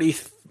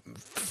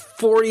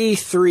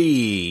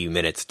 43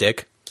 minutes,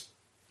 Dick.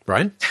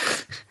 Brian?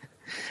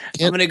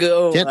 I'm going to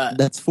go...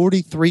 that's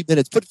 43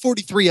 minutes. Put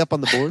 43 up on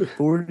the board.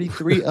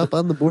 43 up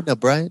on the board. Now,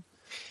 Brian,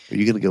 are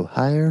you going to go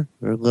higher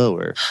or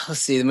lower? Let's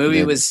see. The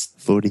movie was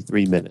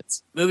 43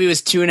 minutes. Movie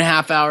was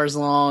 2.5 hours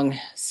long,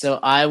 so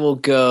I will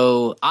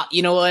go.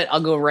 You know what?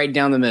 I'll go right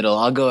down the middle.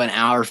 I'll go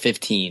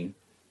 1:15.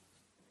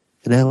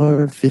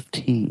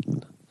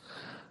 1:15.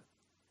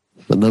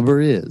 The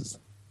number is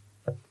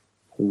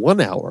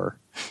 1 hour,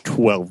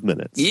 12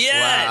 minutes.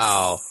 Yes.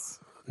 Wow.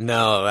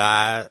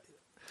 No.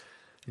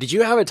 Did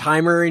you have a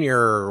timer in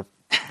your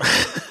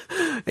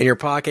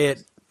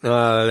pocket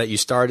that you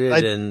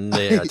started in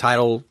the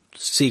title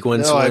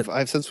sequence? No,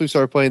 I've since we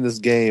started playing this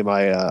game,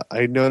 I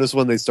notice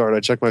when they start. I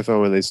check my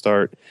phone when they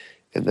start,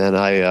 and then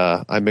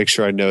I make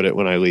sure I note it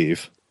when I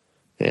leave,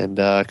 and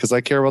because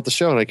I care about the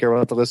show and I care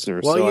about the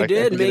listeners. Well, so you I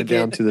did can make get it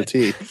down to the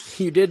T.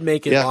 You did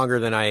make it longer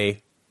than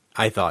I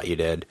thought you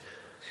did.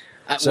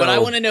 What I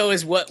want to know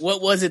is what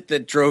was it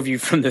that drove you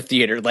from the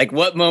theater? Like,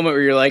 what moment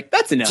where you're like,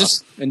 "That's enough,"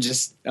 and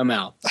I'm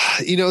out.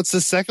 You know, it's the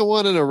second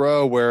one in a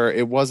row where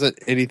it wasn't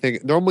anything.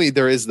 Normally,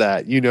 there is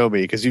that. You know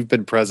me because you've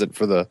been present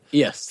for the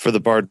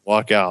Bard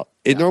walkout.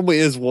 It normally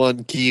is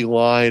one key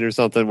line or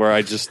something where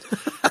I just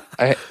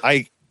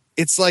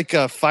it's like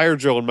a fire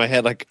drill in my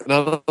head. Like,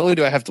 not only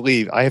do I have to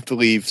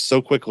leave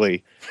so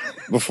quickly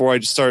before I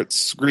just start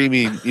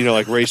screaming,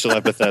 like racial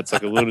epithets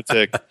like a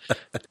lunatic.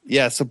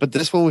 Yeah. So, but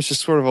this one was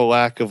just sort of a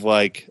lack of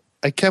like,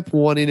 I kept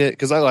wanting it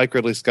because I like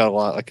Ridley Scott a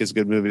lot, like his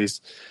good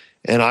movies.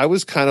 And I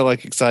was kind of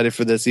like excited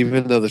for this,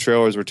 even though the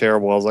trailers were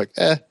terrible. I was like,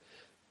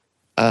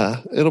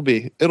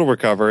 it'll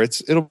recover.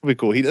 It'll be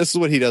cool. This is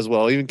what he does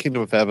well. Even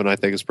Kingdom of Heaven, I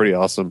think, is pretty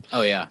awesome.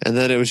 Oh yeah. And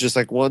then it was just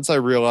like once I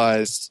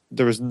realized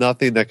there was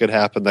nothing that could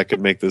happen that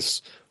could make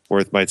this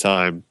worth my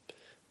time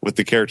with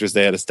the characters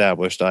they had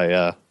established,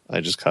 I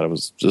just kind of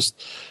was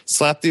just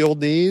slapped the old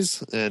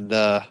knees and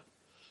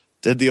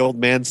did the old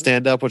man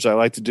stand up, which I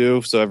like to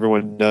do, so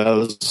everyone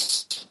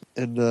knows,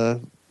 and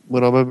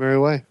went on my merry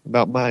way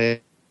about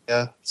my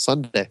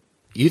Sunday.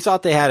 You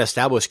thought they had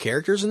established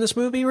characters in this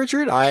movie,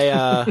 Richard?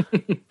 No,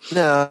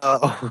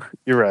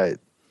 you're right.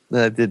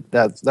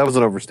 That was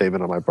an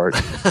overstatement on my part.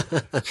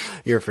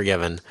 You're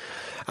forgiven.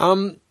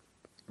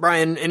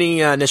 Brian,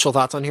 any initial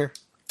thoughts on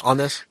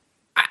this?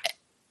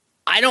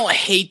 I don't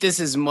hate this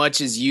as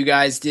much as you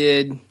guys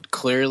did.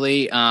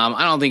 Clearly,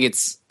 I don't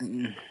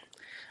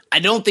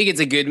think it's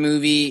a good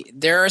movie.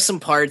 There are some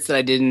parts that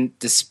I didn't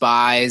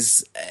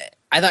despise.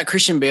 I thought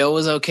Christian Bale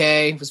was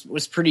okay.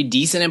 Was pretty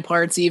decent in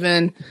parts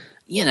even.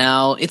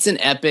 It's an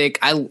epic.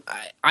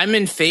 I'm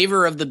in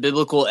favor of the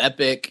biblical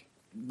epic,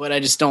 but I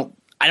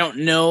don't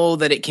know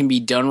that it can be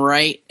done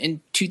right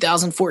in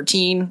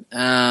 2014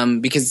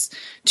 because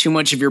too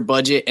much of your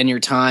budget and your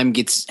time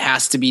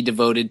has to be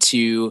devoted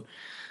to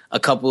a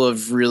couple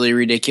of really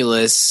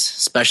ridiculous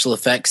special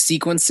effects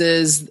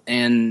sequences,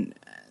 and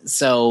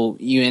so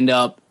you end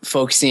up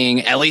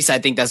focusing. At least I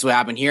think that's what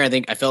happened here.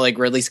 I felt like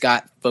Ridley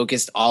Scott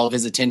focused all of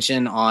his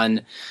attention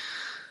on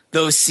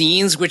those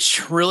scenes,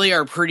 which really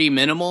are pretty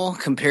minimal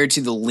compared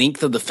to the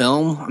length of the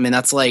film. I mean,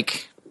 that's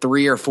like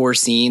 3 or 4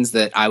 scenes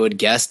that I would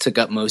guess took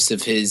up most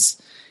of his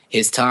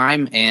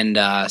time, and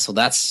so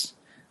that's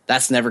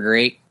never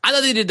great. I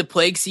thought they did the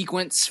plague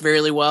sequence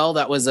fairly well.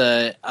 That was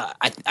I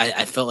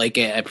felt like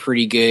a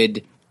pretty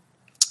good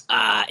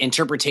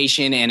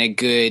interpretation and a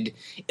good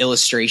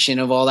illustration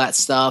of all that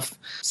stuff.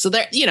 So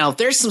there,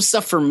 there's some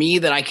stuff for me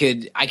that I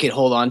could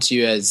hold on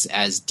to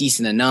as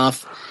decent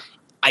enough.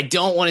 I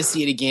don't want to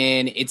see it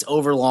again. It's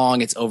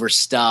overlong. It's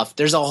overstuffed.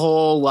 There's a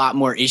whole lot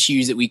more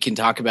issues that we can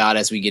talk about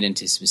as we get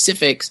into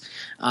specifics.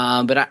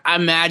 But I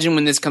imagine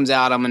when this comes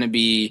out, I'm going to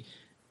be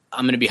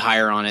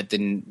higher on it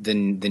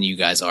than you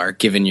guys are,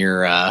 given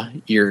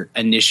your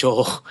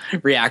initial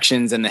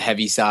reactions and the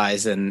heavy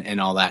size and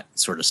all that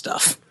sort of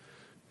stuff.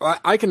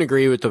 I can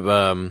agree with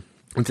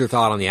your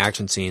thought on the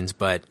action scenes,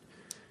 but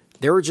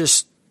there were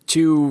just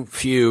too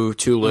few,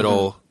 too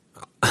little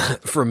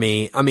for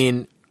me. I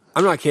mean,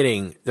 I'm not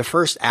kidding. The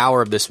first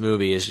hour of this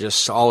movie is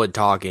just solid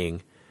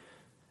talking,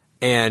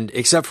 and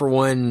except for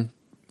one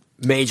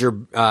major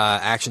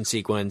action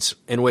sequence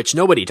in which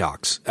nobody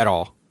talks at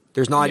all.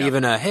 There's not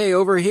even a, hey,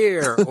 over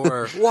here,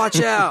 or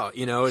watch out.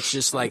 It's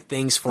just like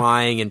things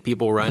flying and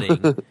people running,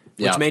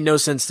 which made no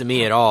sense to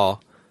me at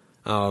all.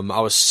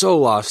 I was so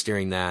lost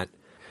during that.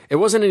 It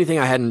wasn't anything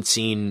I hadn't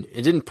seen.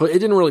 It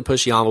didn't really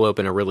push the envelope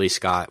in a Ridley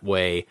Scott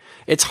way.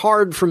 It's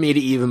hard for me to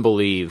even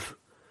believe,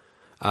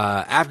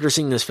 after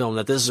seeing this film,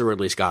 that this is a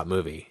Ridley Scott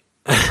movie.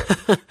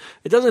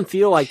 It doesn't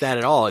feel like that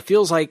at all. It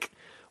feels like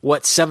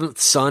what Seventh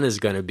Son is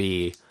going to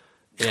be.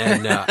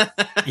 And,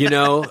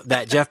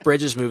 that Jeff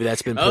Bridges movie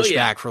that's been pushed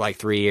back for like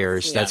 3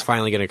 years. That's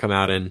finally going to come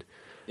out in.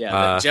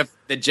 Yeah,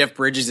 that Jeff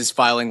Bridges is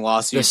filing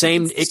lawsuits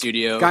against the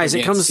studio. Guys,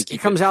 it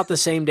comes out the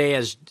same day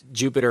as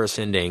Jupiter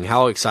Ascending.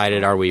 How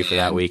excited are we for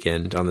that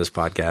weekend on this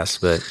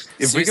podcast? But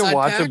if we can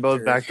watch them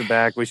both back to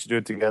back, we should do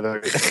it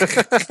together.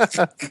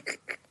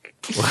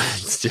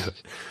 Let's do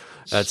it.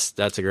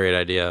 That's a great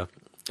idea.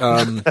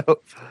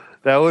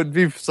 That would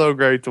be so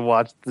great to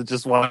watch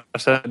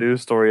that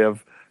news story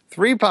of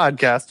 3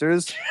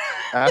 podcasters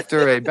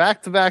after a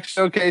back-to-back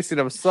showcasing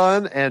of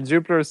Sun and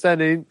Jupiter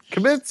Ascending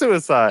commit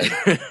suicide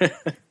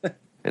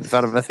in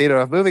front of a theater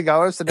of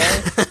moviegoers today.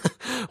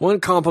 One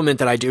compliment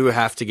that I do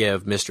have to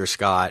give Mr.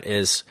 Scott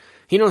is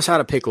he knows how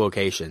to pick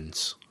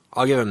locations.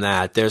 I'll give him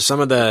that. There's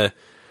some of the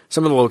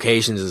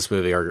locations in this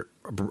movie are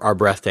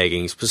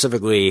breathtaking.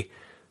 Specifically,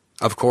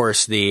 of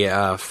course,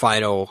 the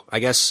final, I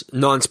guess,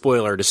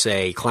 non-spoiler to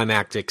say,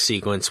 climactic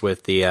sequence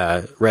with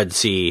the Red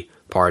Sea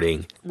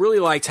parting. Really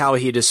liked how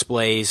he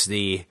displays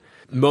the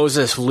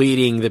Moses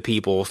leading the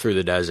people through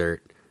the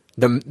desert.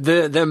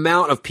 The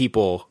amount of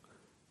people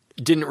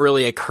didn't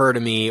really occur to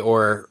me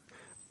or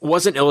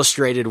wasn't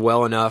illustrated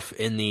well enough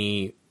in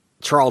the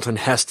Charlton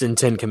Heston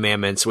 10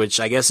 Commandments, which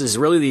I guess is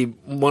really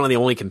one of the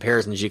only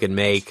comparisons you can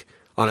make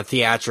on a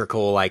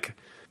theatrical, like,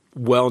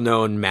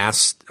 well-known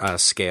mass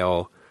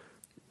scale.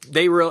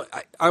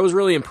 I was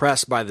really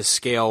impressed by the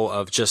scale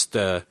of just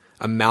the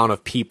amount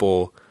of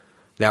people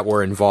that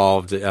were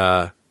involved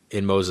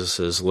in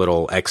Moses's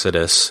little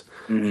exodus.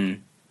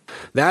 Mm-hmm.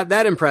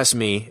 That impressed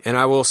me, and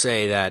I will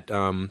say that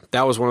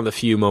that was one of the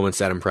few moments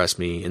that impressed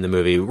me in the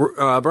movie.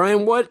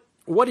 Brian, what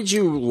did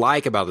you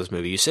like about this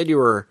movie? You said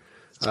you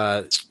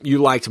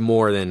liked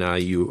more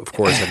than you, of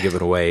course, have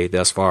given away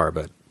thus far.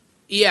 But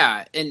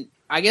yeah, and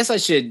I guess I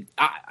should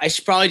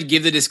probably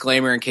give the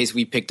disclaimer in case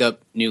we picked up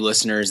new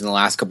listeners in the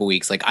last couple of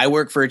weeks. Like, I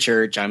work for a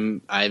church.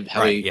 I'm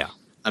very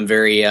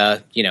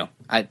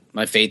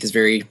my faith is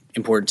very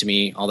important to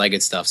me, all that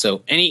good stuff.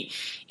 So anybody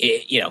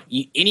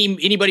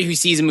who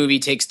sees a movie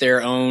takes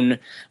their own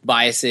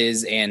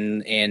biases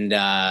and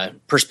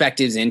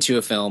perspectives into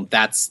a film.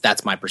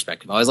 That's my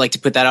perspective. I always like to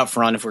put that out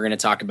front if we're going to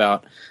talk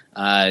about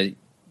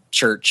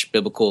church,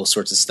 biblical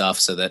sorts of stuff,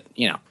 so that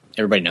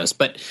everybody knows.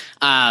 But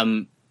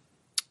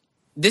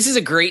this is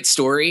a great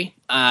story.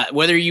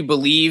 Whether you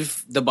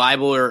believe the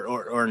Bible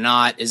or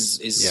not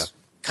is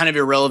kind of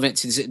irrelevant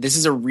to this. This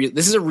is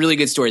a really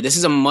good story. This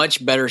is a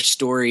much better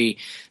story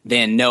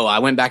than Noah. I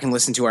went back and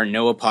listened to our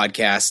Noah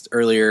podcast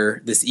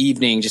earlier this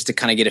evening just to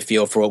kind of get a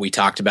feel for what we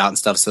talked about and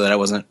stuff, so that I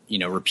wasn't,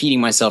 repeating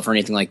myself or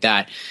anything like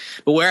that.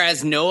 But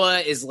whereas Noah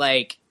is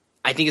I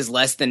think is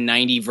less than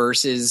 90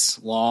 verses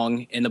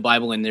long in the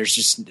Bible, and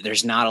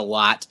there's not a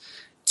lot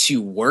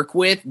to work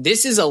with.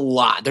 This is a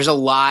lot. There's a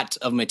lot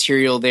of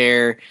material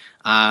there.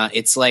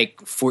 It's like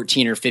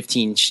 14 or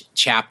 15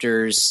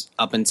 chapters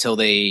up until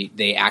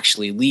they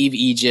actually leave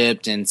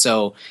Egypt. And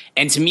to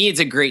me, it's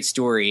a great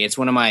story. It's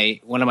one of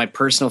my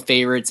personal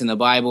favorites in the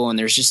Bible. And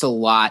there's just a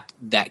lot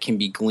that can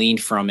be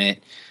gleaned from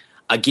it.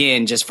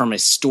 Again, just from a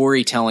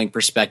storytelling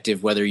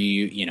perspective, whether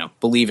you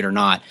believe it or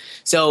not.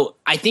 So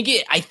I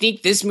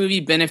think this movie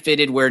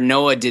benefited where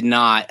Noah did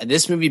not.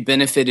 This movie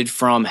benefited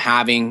from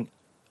having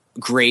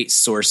great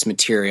source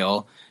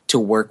material to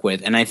work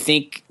with. And I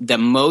think that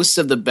most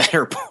of the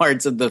better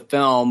parts of the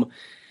film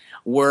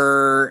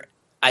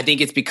I think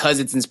it's because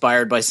it's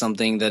inspired by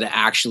something that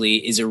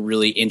actually is a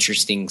really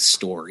interesting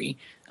story.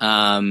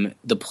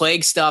 The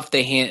plague stuff,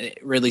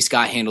 Ridley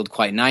Scott handled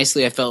quite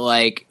nicely, I felt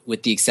like,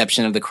 with the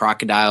exception of the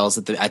crocodiles.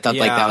 I thought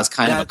that was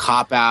kind of a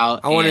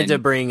cop-out. I wanted to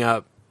bring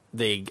up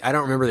I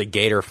don't remember the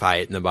gator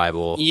fight in the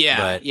Bible.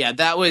 Yeah,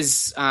 that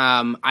was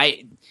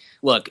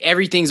look,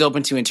 everything's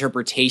open to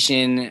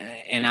interpretation,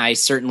 and I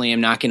certainly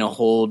am not going to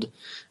hold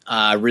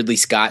Ridley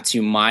Scott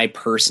to my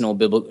personal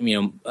biblical,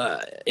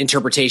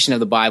 interpretation of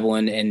the Bible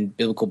and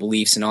biblical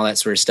beliefs and all that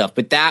sort of stuff.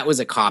 But that was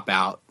a cop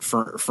out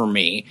for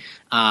me,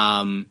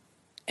 and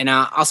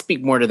I'll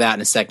speak more to that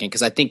in a second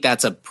because I think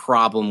that's a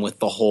problem with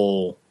the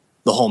whole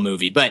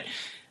movie. But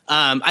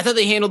I thought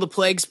they handled the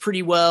plagues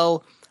pretty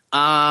well.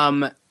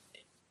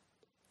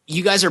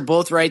 You guys are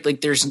both right. Like,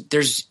 there's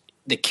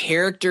the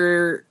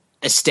character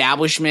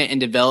establishment and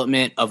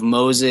development of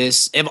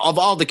Moses, of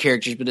all the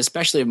characters, but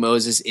especially of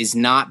Moses, is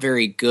not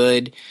very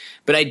good.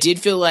 But I did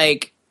feel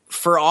like,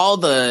 for all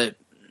the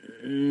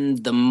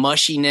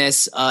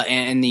mushiness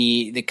and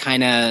the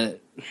kind of,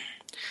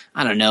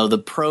 I don't know, the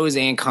pros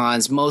and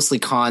cons, mostly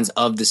cons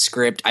of the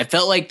script, I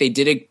felt like they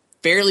did a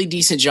fairly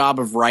decent job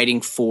of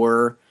writing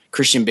for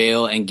Christian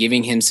Bale and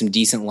giving him some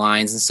decent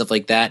lines and stuff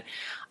like that.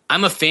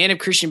 I'm a fan of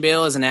Christian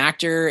Bale as an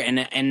actor,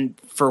 and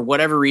for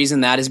whatever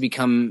reason that has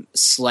become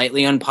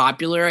slightly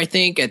unpopular. I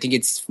think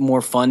it's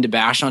more fun to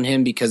bash on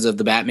him because of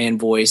the Batman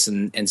voice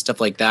and stuff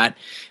like that.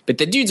 But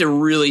the dude's a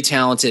really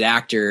talented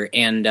actor,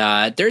 and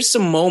there's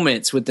some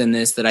moments within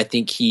this that I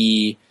think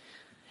he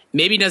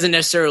maybe doesn't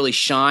necessarily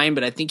shine,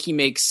 but I think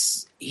he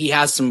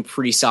has some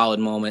pretty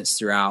solid moments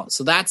throughout.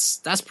 So that's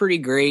pretty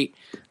great.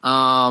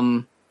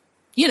 Some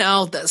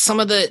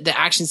of the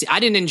action. I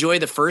didn't enjoy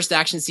the first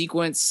action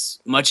sequence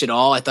much at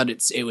all. I thought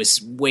it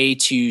was way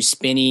too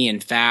spinny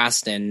and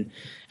fast, and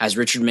as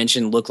Richard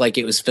mentioned, looked like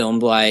it was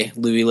filmed by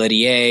Louis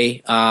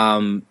Leterrier.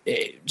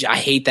 I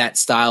hate that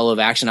style of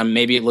action.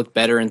 Maybe it looked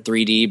better in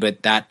 3D,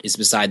 but that is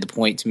beside the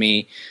point to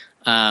me.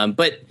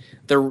 But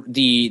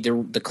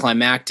the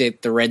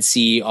climactic, the Red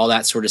Sea, all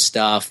that sort of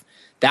stuff,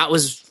 that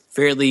was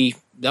pretty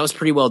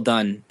well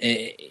done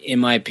in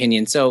my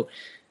opinion. So.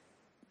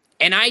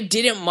 And I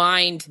didn't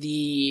mind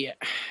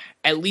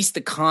at least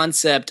the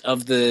concept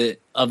of the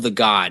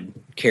God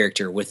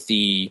character with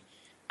I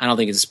don't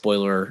think it's a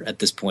spoiler at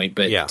this point,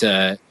 but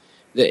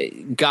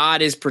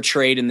God is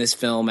portrayed in this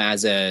film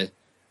as like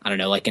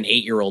an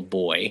 8-year-old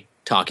boy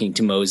talking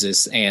to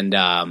Moses. And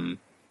I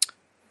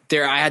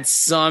had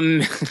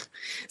some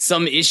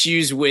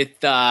issues with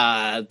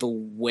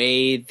the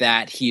way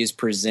that he is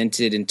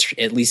presented,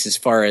 at least as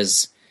far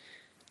as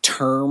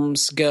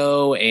terms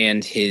go,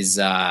 and his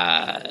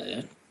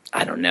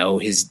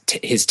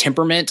his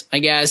temperament, I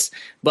guess.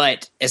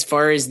 But as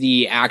far as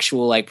the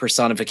actual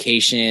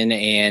personification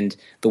and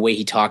the way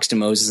he talks to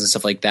Moses and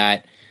stuff like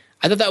that,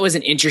 I thought that was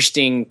an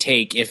interesting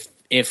take,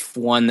 if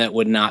one that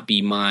would not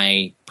be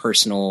my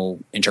personal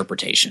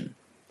interpretation.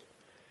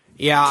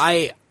 Yeah,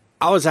 I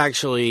was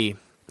actually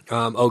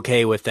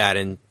okay with that,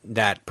 and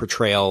that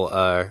portrayal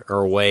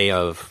or way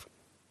of,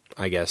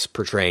 I guess,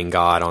 portraying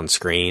God on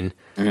screen.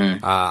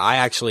 Mm-hmm. I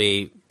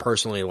actually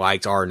personally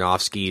liked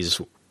Aronofsky's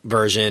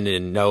version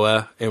in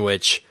Noah, in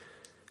which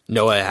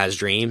Noah has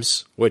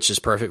dreams, which is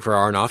perfect for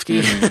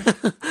Aronofsky.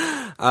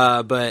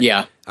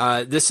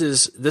 Mm-hmm. This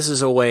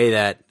is a way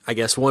that, I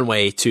guess, one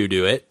way to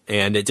do it,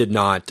 and it did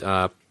not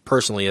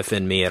personally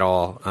offend me at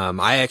all.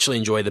 I actually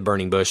enjoyed the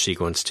burning bush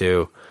sequence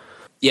too.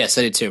 Yes,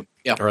 I did too.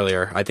 Yeah,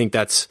 earlier. I think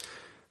that's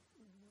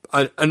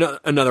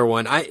another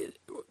one.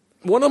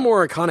 One of the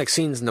more iconic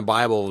scenes in the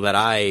Bible that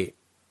I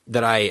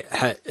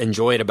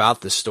enjoyed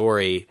about the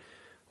story,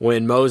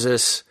 when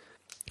Moses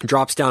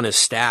drops down his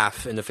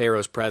staff in the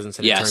Pharaoh's presence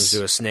and it turns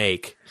to a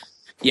snake.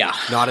 Yeah.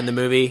 Not in the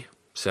movie.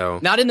 So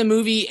not in the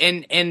movie.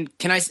 And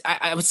can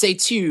I would say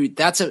too,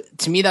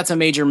 to me, that's a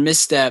major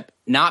misstep,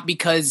 not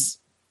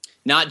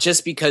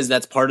just because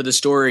that's part of the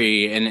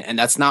story. And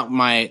that's not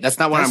where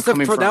I'm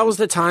coming from. That was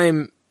the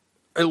time,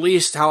 at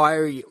least how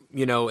I,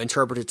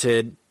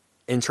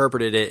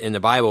 interpreted it in the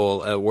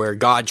Bible, where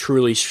God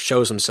truly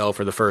shows himself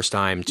for the first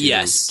time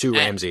to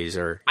Ramses.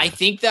 I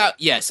think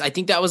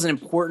that was an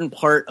important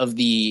part of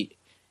the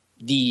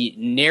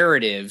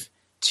narrative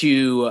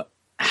to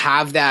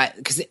have that,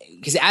 because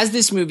as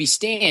this movie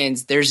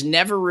stands, there's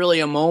never really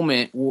a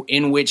moment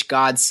in which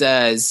God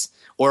says,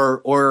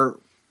 or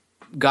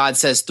God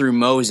says through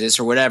Moses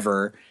or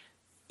whatever,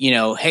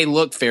 hey,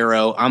 look,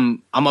 Pharaoh,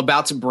 I'm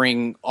about to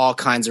bring all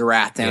kinds of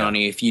wrath down on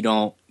you if you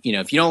don't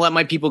let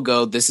my people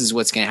go. This is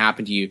what's going to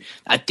happen to you.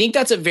 I think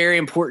that's a very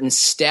important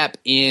step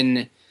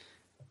in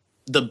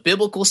the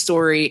biblical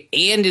story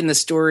and in the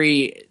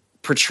story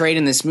portrayed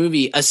in this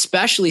movie,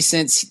 especially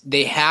since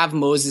they have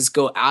Moses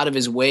go out of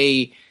his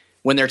way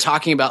when they're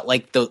talking about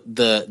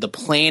the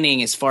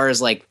planning as far as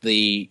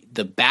the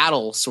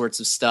battle sorts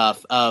of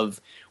stuff of,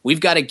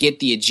 we've got to get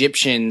the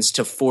Egyptians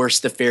to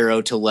force the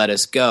Pharaoh to let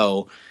us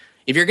go.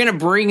 If you're going to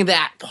bring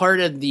that part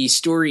of the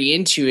story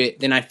into it,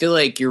 then I feel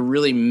like you're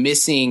really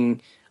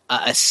missing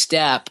a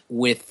step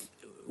with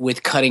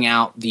cutting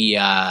out the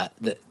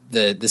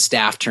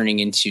staff turning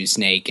into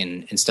snake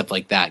and stuff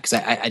like that. Because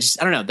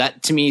I don't know,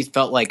 that to me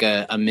felt like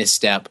a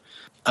misstep,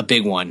 a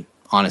big one,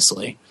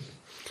 honestly.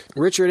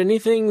 Richard,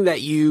 anything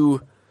that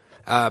you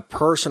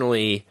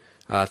personally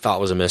thought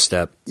was a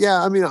misstep?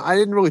 Yeah, I mean, I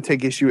didn't really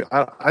take issue.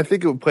 I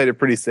think it played it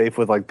pretty safe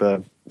with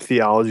the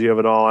theology of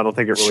it all. I don't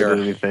think it really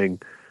did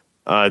anything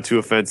too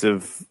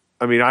offensive.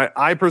 I mean,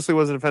 I personally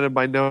wasn't offended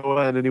by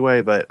Noah in any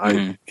way, but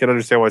I can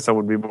understand why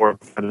someone would be more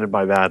offended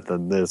by that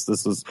than this.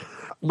 This was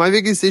my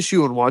biggest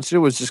issue in watching it,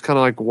 was just kind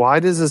of why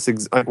does this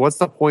what's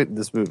the point in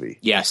this movie?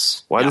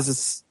 Yes. Why does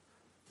this?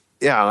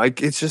 Yeah,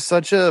 it's just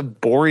such a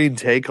boring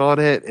take on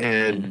it,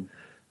 and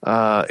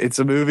it's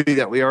a movie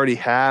that we already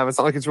have. It's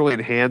not like it's really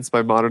enhanced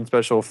by modern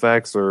special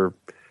effects or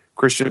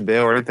Christian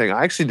Bale or anything.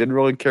 I actually didn't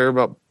really care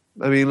about.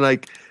 I mean,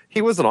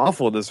 he wasn't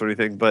awful in this or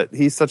anything, but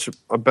he's such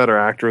a better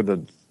actor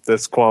than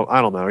this.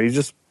 I don't know. He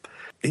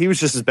was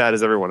just as bad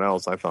as everyone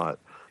else, I thought.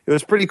 It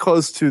was pretty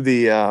close to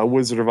the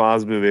Wizard of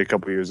Oz movie a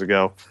couple years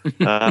ago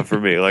for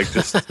me. I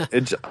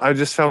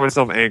just found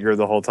myself angry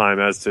the whole time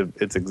as to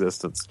its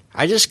existence.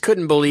 I just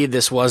couldn't believe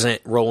this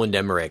wasn't Roland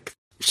Emmerich.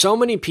 So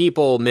many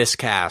people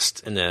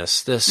miscast in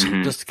this.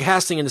 The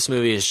casting in this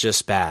movie is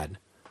just bad.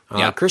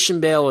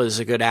 Christian Bale is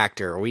a good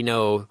actor. We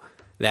know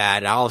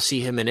that I'll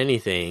see him in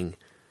anything.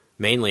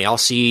 Mainly, I'll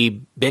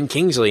see Ben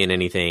Kingsley in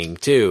anything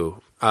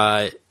too.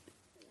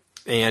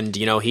 And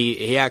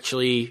he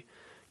actually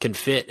can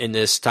fit in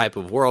this type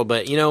of world.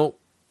 But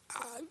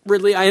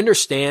Ridley, I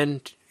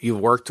understand you've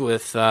worked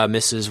with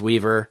Mrs.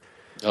 Weaver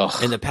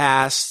in the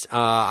past.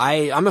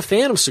 I'm a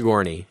fan of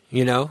Sigourney.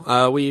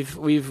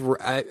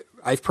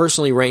 I've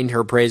personally rained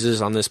her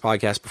praises on this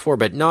podcast before,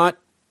 but not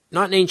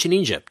in Ancient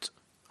Egypt.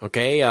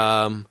 Okay,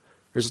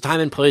 there's a time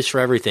and place for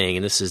everything,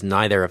 and this is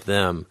neither of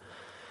them.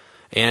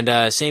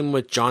 And same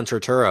with John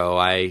Turturro.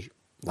 I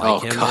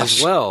like him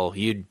as well.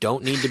 You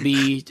don't need to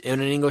be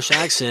in an English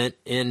accent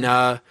in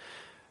a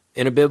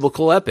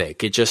biblical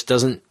epic. It just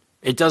doesn't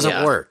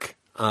work.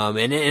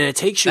 And it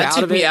takes you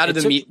out of it.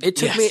 It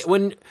took me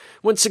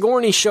when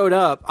Sigourney showed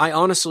up. I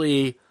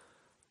honestly,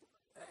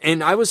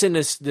 and I was in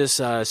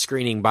this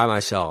screening by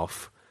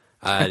myself.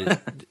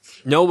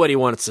 Nobody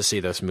wants to see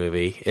this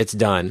movie. It's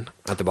done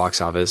at the box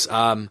office.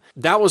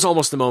 That was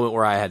almost the moment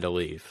where I had to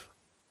leave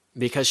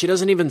because she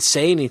doesn't even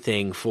say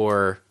anything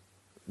for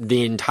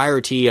the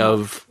entirety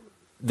of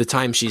the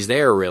time she's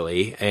there,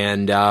 really,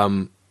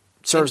 and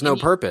serves no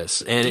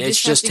purpose, and it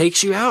just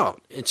takes you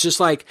out. It's just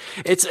like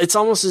it's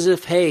almost as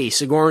if, hey,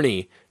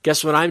 Sigourney,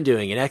 guess what I'm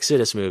doing? An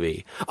Exodus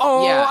movie.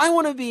 Oh, yeah. I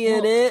want to be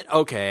in it.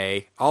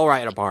 Okay, I'll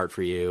write a part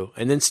for you,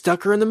 and then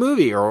stuck her in the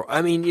movie. Or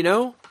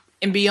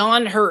And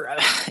beyond her,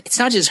 it's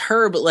not just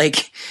her, but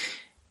like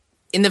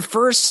in the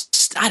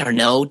first,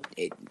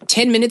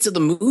 10 minutes of the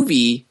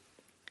movie,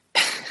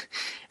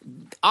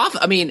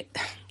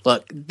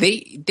 look,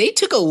 they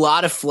took a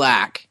lot of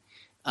flack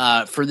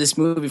for this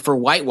movie for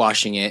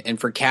whitewashing it and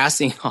for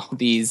casting all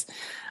these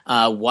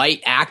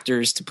white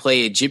actors to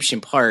play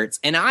Egyptian parts.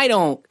 And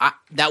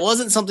that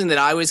wasn't something that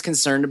I was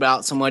concerned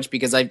about so much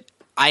because I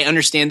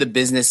understand the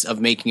business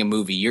of making a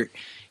movie.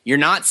 You're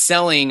not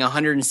selling a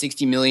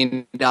 $160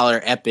 million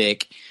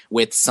epic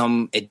with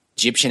some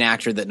Egyptian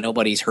actor that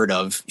nobody's heard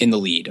of in the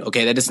lead.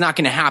 Okay, that is not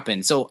going to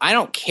happen. So I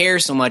don't care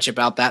so much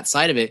about that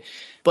side of it.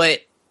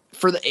 But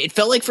it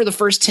felt like for the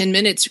first 10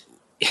 minutes,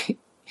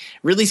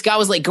 Ridley Scott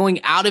was like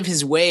going out of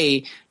his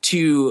way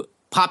to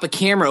pop a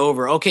camera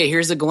over. Okay,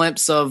 here's a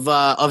glimpse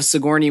of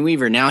Sigourney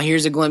Weaver. Now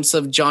here's a glimpse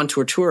of John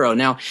Turturro.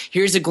 Now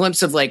here's a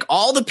glimpse of like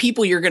all the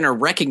people you're gonna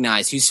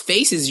recognize, whose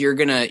faces you're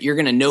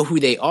gonna know who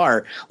they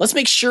are. Let's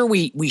make sure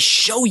we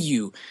show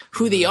you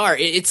who they are.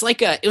 It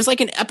was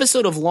like an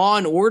episode of Law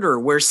and Order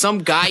where some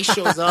guy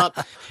shows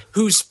up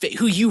who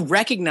you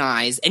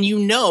recognize and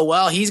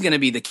well, he's gonna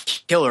be the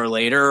killer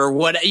later or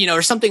what,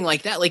 or something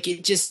like that. Like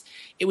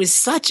it was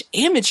such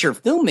amateur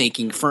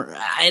filmmaking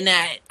and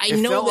I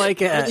know that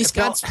Ridley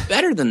Scott's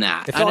better than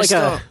that. It felt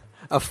like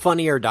a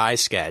Funny or Die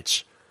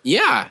sketch.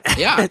 Yeah.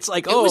 It's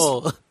like,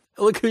 look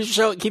who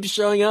keeps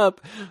showing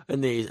up,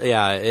 and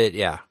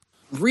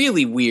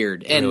really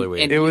weird. And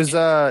it was.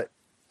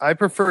 I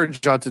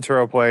preferred John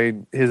Turturro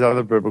playing his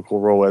other biblical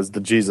role as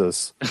the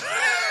Jesus.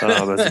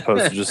 As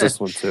opposed to just this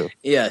one too.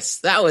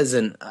 Yes, that was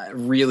a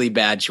really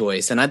bad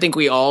choice, and I think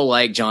we all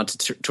like John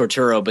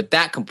Turturro, but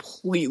that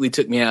completely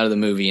took me out of the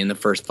movie in the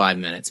first 5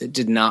 minutes. It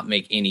did not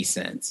make any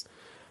sense.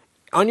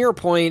 On your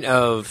point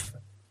of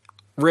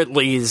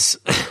Ridley's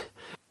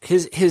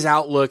his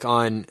outlook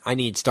on I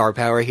need star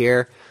power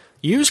here,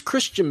 use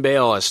Christian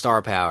Bale as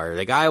star power.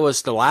 The guy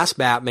was the last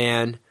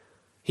Batman.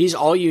 He's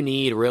all you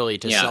need really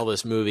to sell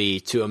this movie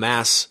to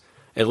amass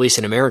at least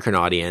an American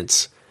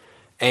audience,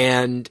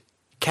 and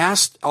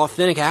cast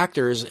authentic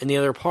actors in the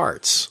other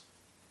parts.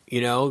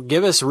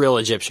 Give us real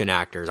Egyptian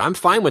actors. I'm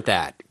fine with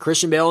that.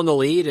 Christian Bale in the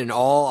lead and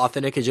all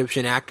authentic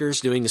Egyptian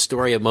actors doing the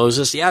story of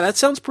Moses. Yeah, that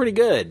sounds pretty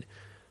good.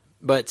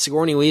 But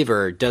Sigourney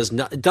Weaver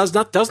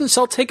doesn't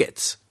sell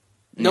tickets.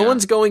 No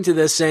one's going to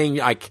this saying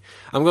like,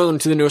 I'm going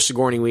to the new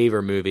Sigourney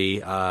Weaver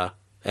movie,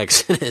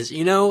 Exodus.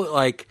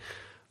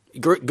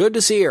 Good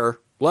to see her.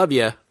 Love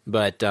you,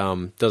 but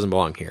doesn't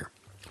belong here.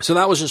 So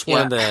that was just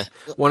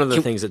one of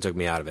the things that took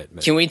me out of it.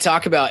 But. Can we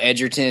talk about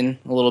Edgerton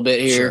a little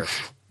bit here?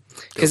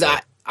 Sure. Because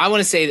I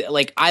want to say that,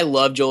 like, I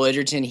love Joel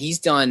Edgerton. He's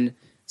done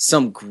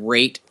some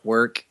great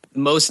work.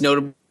 Most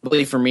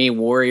notably for me,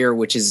 Warrior,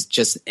 which is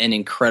just an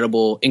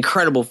incredible,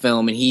 incredible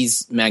film, and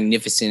he's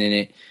magnificent in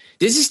it.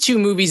 This is 2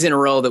 movies in a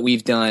row that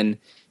we've done.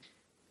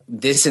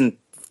 This and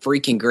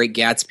freaking Great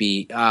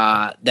Gatsby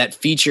that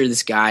feature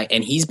this guy,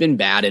 and he's been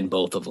bad in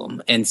both of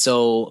them. And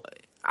so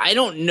I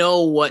don't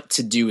know what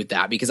to do with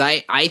that because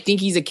I think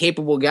he's a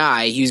capable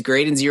guy. He was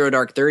great in Zero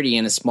Dark 30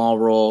 in a small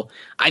role.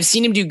 I've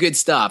seen him do good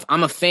stuff.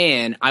 I'm a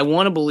fan. I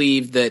want to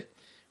believe that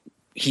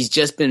he's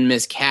just been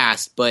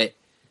miscast, but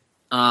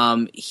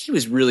he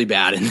was really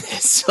bad in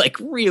this, like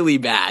really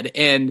bad.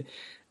 And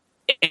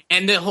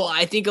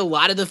I think a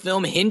lot of the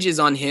film hinges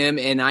on him,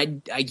 and I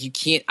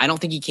don't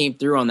think he came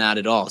through on that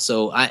at all.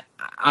 So I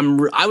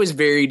was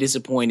very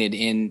disappointed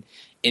in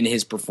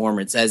his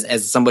performance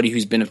as somebody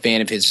who's been a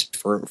fan of his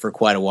for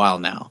quite a while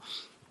now.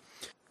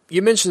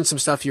 You mentioned some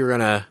stuff you were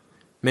going to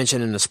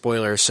mention in the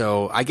spoilers,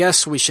 so I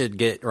guess we should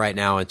get right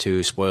now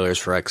into spoilers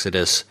for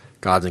Exodus,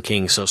 Gods and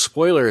Kings. So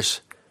spoilers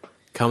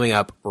coming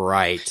up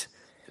right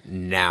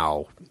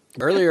now.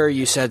 Earlier,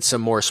 you said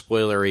some more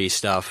spoilery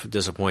stuff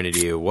disappointed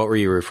you. What were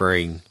you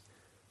referring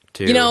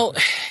to? You know,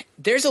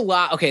 there's a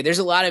lot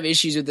of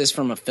issues with this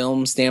from a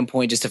film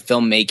standpoint, just a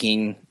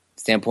filmmaking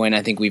standpoint.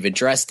 I think we've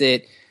addressed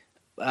it.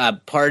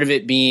 Part of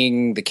it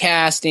being the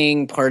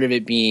casting, part of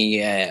it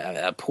being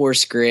a poor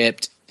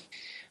script,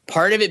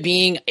 part of it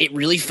being it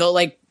really felt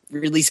like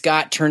Ridley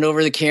Scott turned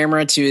over the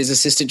camera to his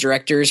assistant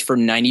directors for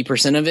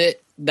 90% of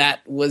it.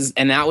 That was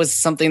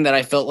something that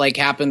I felt like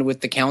happened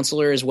with The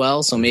Counselor as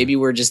well. So maybe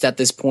we're just at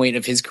this point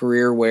of his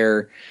career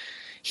where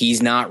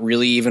he's not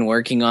really even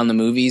working on the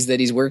movies that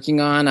he's working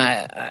on.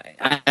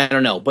 I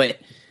don't know, but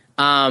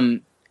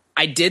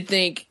I did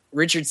think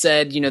Richard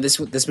said,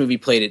 this movie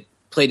played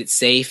it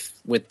safe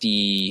with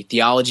the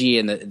theology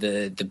and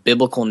the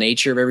biblical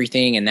nature of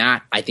everything, and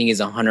that I think is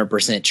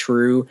 100%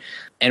 true.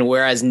 And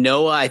whereas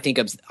Noah, I think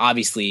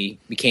obviously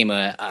became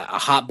a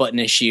hot button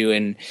issue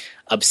and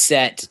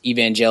upset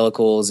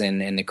evangelicals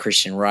and the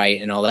Christian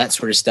right and all that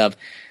sort of stuff,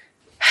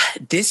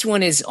 this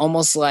one is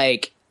almost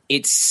like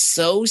it's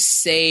so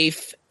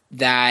safe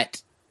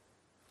that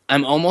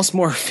I'm almost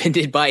more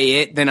offended by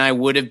it than I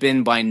would have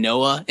been by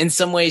Noah in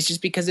some ways,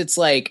 just because it's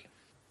like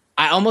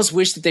I almost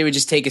wish that they would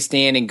just take a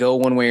stand and go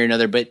one way or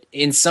another. But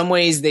in some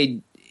ways,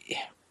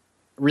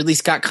 Ridley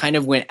Scott kind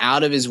of went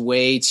out of his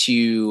way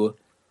to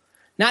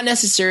not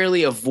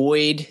necessarily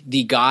avoid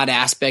the God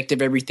aspect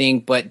of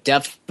everything, but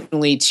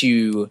definitely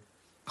to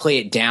play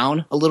it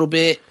down a little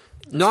bit.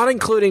 Not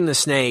including the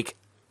snake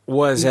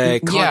was a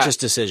conscious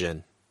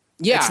decision.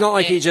 Yeah. It's not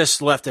like he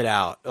just left it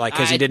out, like,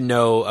 because he didn't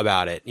know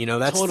about it.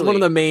 That's Totally. one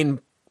of the main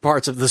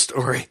parts of the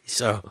story.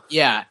 So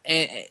yeah,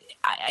 and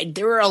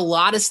there were a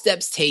lot of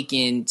steps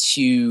taken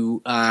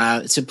to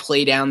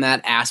play down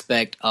that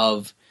aspect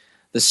of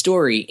the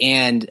story.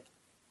 And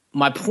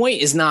my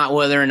point is not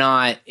whether or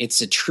not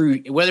it's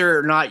whether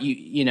or not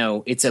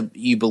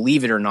you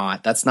believe it or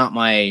not. That's not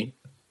my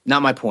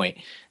point.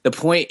 The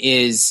point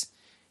is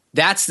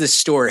that's the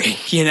story,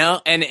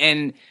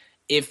 and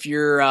if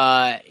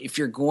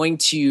you're going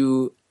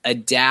to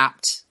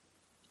adapt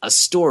a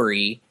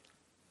story,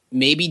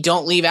 maybe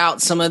don't leave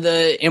out some of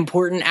the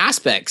important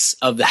aspects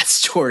of that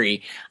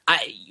story.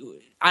 I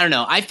don't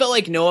know. I felt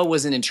like Noah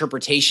was an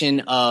interpretation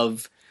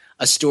of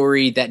a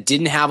story that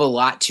didn't have a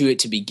lot to it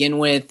to begin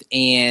with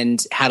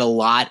and had a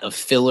lot of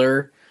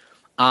filler.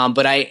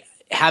 But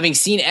having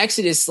seen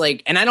Exodus,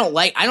 and I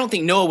don't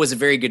think Noah was a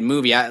very good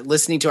movie.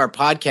 Listening to our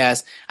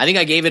podcast, I think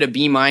I gave it a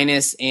B-,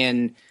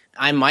 and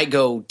I might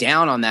go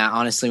down on that,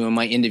 honestly, when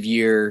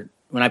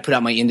I put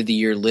out my end of the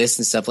year list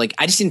and stuff.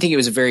 I just didn't think it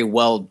was a very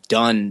well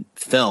done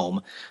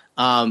film.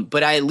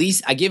 But I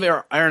give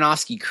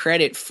Aronofsky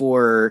credit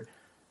for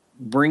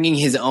bringing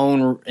his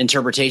own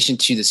interpretation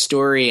to the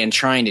story and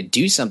trying to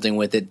do something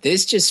with it.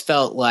 This just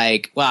felt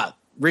like, well,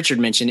 Richard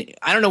mentioned,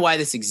 I don't know why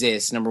this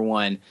exists, number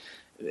one.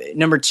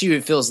 Number two,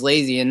 it feels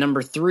lazy. And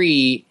number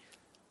three,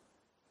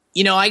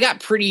 I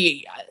got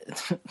pretty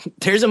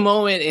there's a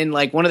moment in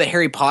one of the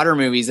Harry Potter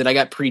movies that I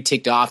got pretty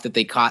ticked off that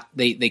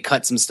they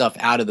cut some stuff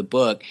out of the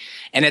book.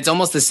 And it's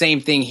almost the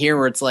same thing here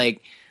where it's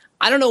like,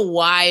 I don't know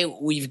why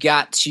we've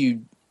got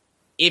to,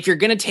 if you're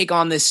going to take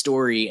on this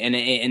story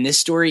and this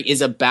story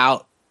is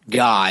about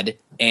God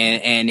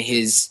and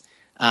his,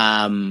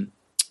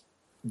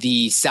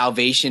 the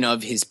salvation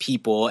of his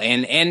people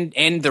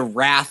and the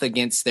wrath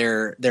against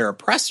their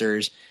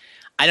oppressors,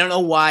 I don't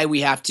know why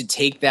we have to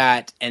take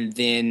that and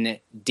then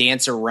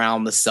dance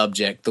around the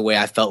subject the way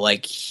I felt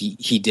like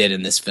he did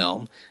in this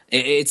film.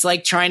 It's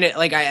like trying to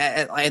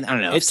I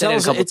don't know. It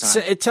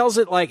tells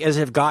it like as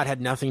if God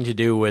had nothing to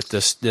do with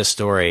this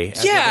story.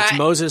 Yeah, it's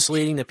Moses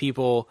leading the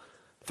people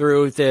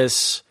through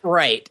this,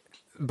 right?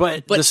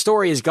 But the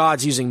story is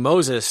God's using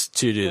Moses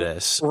to do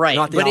this, right?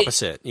 Not the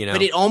opposite,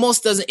 But it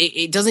almost doesn't.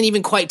 It doesn't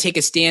even quite take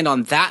a stand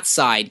on that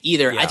side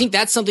either. Yeah. I think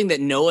that's something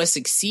that Noah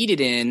succeeded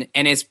in,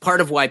 and it's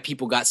part of why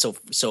people got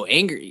so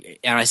angry.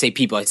 And I say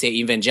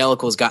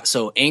evangelicals got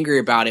so angry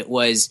about it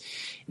was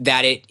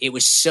that it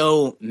was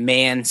so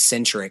man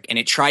centric, and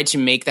it tried to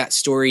make that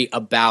story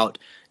about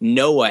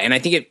Noah, and I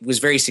think it was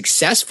very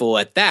successful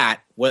at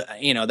that.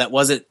 That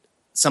wasn't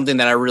something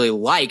that I really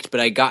liked, but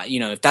I got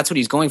if that's what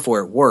he's going for,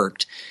 it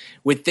worked.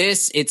 With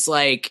this, it's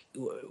like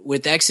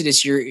with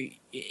Exodus,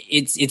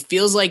 it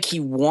feels like he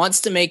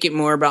wants to make it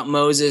more about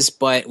Moses,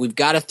 but we've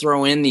got to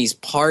throw in these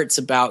parts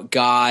about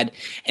God,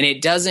 and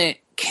it doesn't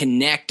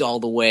connect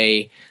all the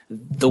way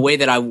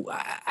that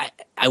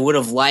I would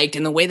have liked,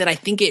 and the way that I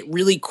think it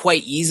really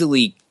quite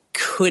easily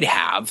could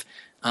have,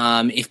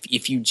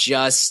 if you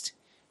just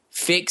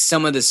fix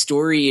some of the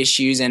story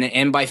issues,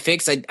 and by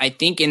fix, I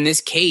think in this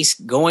case,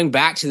 going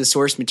back to the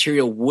source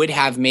material would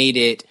have made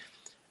it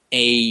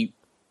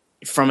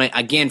from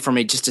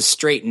just a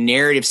straight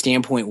narrative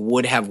standpoint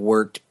would have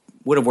worked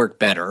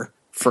better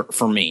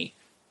for me.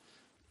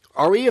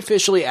 Are we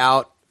officially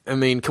out? I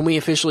mean, can we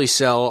officially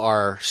sell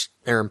our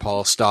Aaron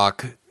Paul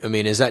stock? I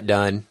mean, is that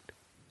done?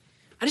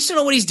 I just don't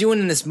know what he's doing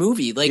in this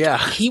movie.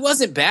 He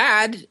wasn't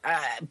bad,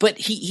 but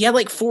he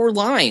had 4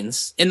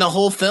 lines in the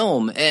whole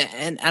film,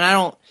 and I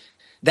don't.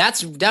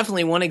 That's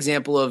definitely one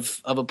example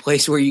of a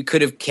place where you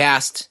could have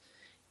cast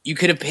you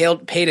could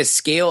have paid a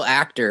scale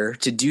actor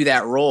to do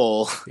that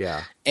role.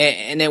 Yeah.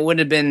 And it wouldn't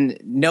have been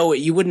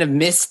you wouldn't have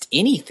missed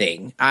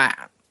anything.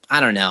 I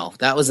don't know.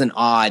 That was an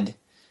odd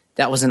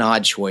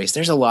choice.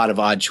 There's a lot of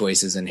odd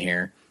choices in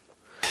here,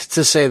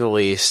 to say the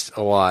least.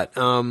 A lot.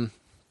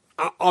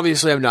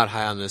 Obviously, I'm not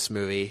high on this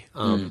movie.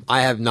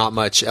 I have not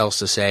much else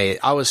to say.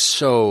 I was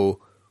so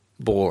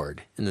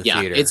bored in the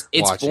theater.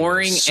 It's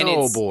boring.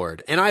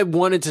 Bored. And I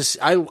wanted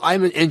to.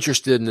 I'm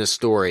interested in this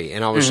story,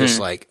 and I was just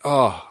like,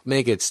 oh,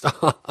 make it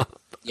stop.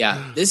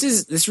 Yeah,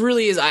 this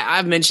really is.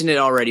 I've mentioned it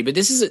already, but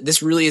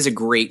this really is a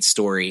great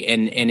story.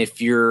 And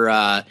if you're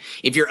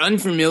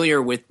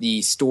unfamiliar with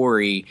the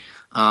story,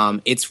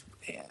 it's,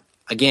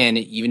 again,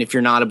 even if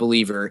you're not a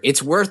believer,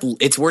 it's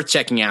worth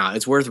checking out.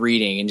 It's worth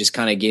reading and just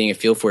kind of getting a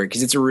feel for it,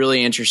 because it's a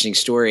really interesting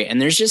story.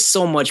 And there's just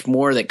so much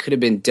more that could have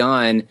been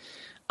done.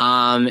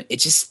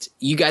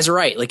 You guys are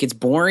right. Like, it's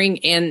boring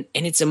and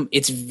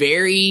it's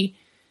very,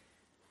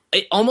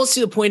 almost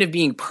to the point of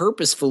being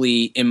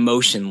purposefully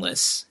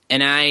emotionless.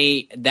 And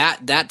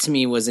that to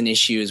me was an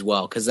issue as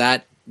well, because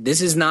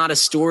this is not a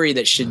story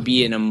that should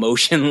be an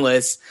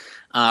emotionless,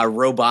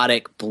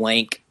 robotic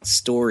blank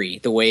story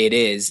the way it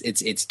is.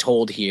 It's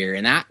told here,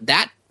 and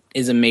that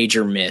is a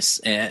major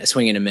miss, a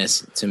swing and a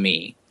miss to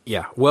me.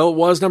 Yeah, well, it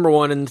was number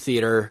one in the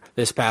theater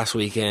this past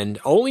weekend.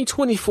 Only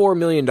 $24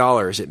 million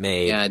it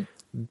made. Yeah,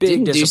 big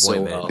didn't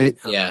disappointment. do so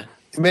well. Yeah,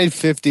 It made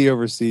 50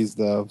 overseas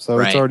though, so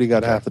Right. it's already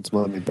got half its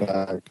money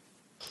back.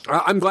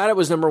 I'm glad it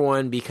was number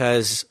one,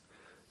 because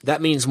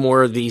that means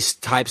more of these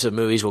types of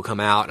movies will come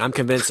out. And I'm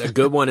convinced a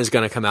good one is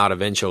going to come out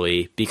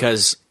eventually,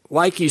 because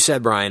like you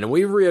said, Brian, and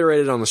we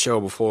reiterated on the show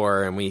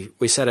before, and we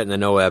said it in the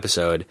Noah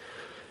episode,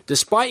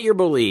 despite your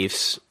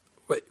beliefs,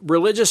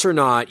 religious or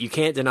not, you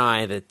can't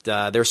deny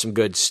that there's some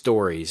good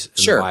stories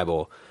in the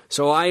Bible.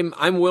 So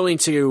I'm willing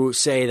to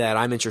say that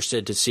I'm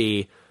interested to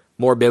see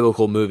more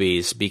biblical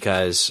movies,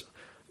 because,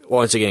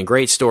 once again,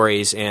 great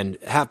stories and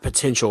have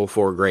potential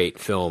for great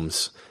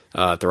films.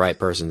 If the right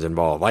person's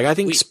involved. Like, I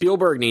think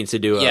Spielberg needs to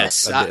do I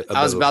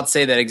was about to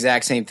say that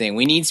exact same thing.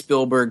 We need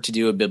Spielberg to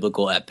do a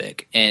biblical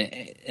epic, and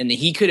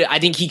I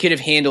think he could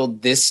have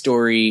handled this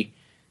story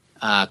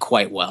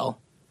quite well.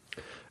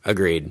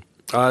 Agreed.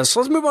 So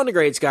let's move on to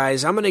grades,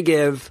 guys. I'm going to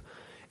give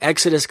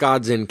Exodus,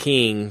 Gods and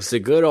Kings, the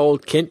good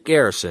old Kent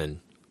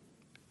Garrison,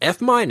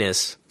 F-.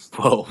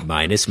 Whoa.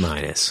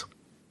 Minus.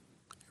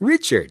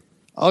 Richard.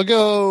 I'll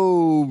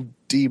go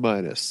D-.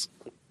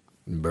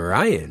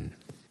 Brian.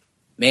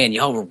 Man,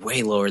 y'all were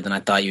way lower than I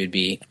thought you would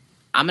be.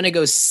 I'm going to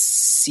go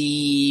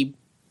C+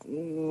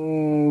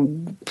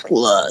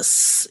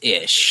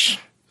 ish,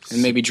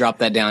 and maybe drop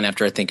that down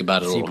after I think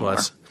about it a little more.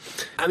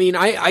 I mean,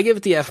 I give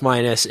it the F-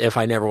 if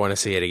I never want to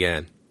see it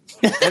again.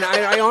 And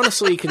I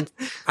honestly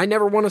I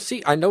never want to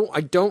see. I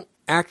don't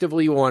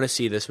actively want to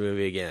see this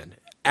movie again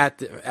at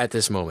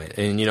this moment.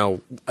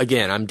 And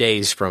again, I'm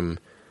dazed from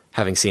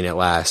having seen it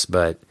last,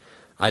 but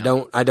I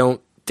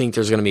don't think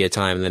there's going to be a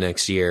time in the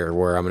next year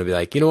where I'm going to be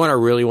like, you know what I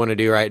really want to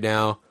do right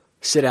now?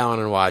 Sit down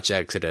and watch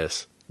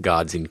Exodus,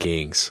 Gods and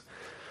Kings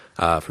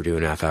for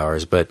 2.5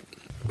 hours. But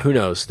who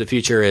knows? The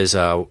future is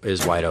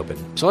wide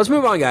open. So let's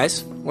move on,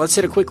 guys. Let's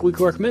hit a quick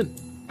weekly recommend.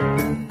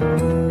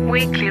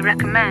 Weekly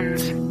recommend.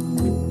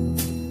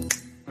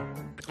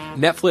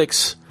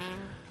 Netflix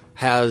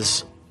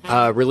has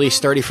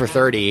released 30 for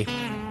 30,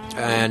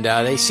 and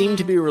they seem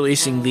to be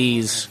releasing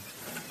these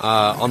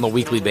on the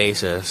weekly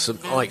basis,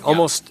 like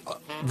almost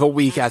the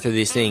week after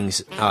these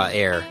things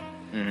air.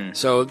 Mm-hmm.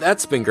 So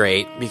that's been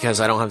great,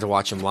 because I don't have to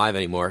watch them live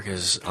anymore,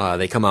 because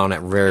they come out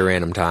at very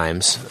random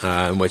times,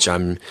 in which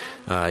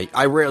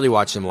I rarely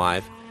watch them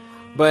live.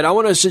 But I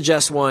want to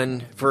suggest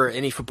one for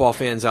any football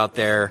fans out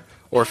there,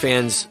 or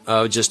fans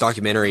of just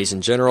documentaries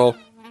in general.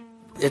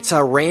 It's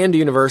Rand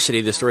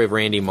University, the story of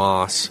Randy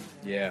Moss.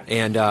 Yeah.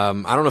 And I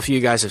don't know if you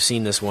guys have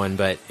seen this one,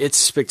 but it's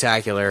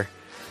spectacular.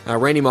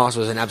 Randy Moss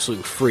was an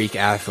absolute freak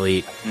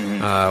athlete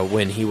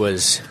when he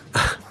was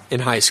in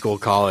high school,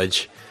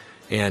 college.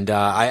 And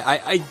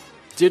I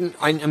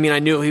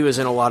knew he was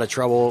in a lot of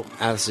trouble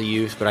as a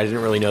youth, but I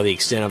didn't really know the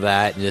extent of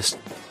that. And this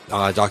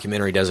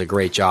documentary does a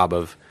great job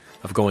of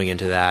going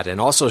into that, and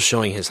also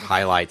showing his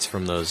highlights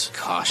from those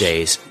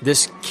days.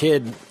 This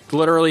kid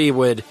literally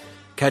would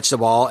catch the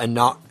ball, and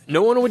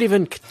no one would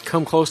even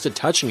come close to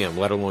touching him,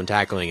 let alone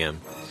tackling him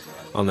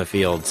on the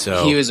field.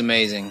 So he was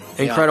amazing.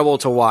 Incredible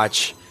to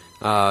watch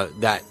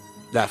that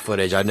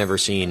footage. I'd never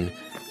seen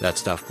that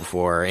stuff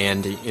before,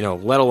 and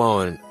let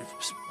alone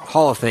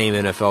Hall of Fame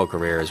NFL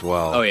career as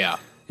well. Oh yeah.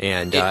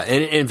 And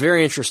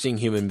very interesting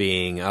human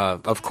being.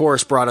 Of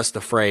course, brought us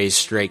the phrase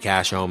 "straight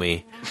cash,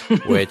 homie,"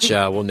 which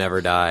will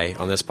never die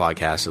on this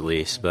podcast, at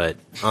least. But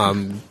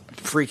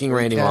freaking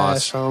Randy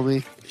Moss,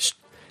 homie.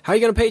 How are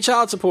you going to pay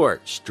child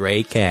support?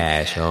 Straight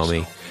cash,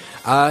 homie.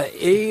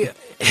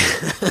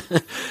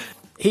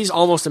 He's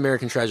almost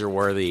American Treasure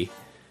worthy.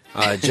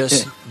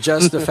 Just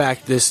the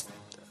fact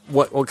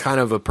what kind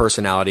of a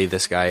personality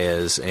this guy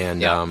is,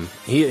 and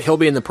he'll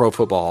be in the Pro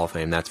Football Hall of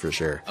Fame, that's for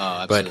sure.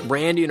 Absolutely. But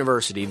Rand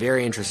University,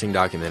 very interesting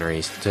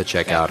documentaries to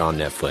check out on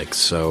Netflix.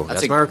 So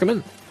that's my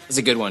recommend. was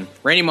a good one.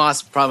 Randy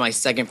Moss, probably my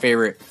second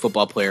favorite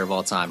football player of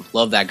all time.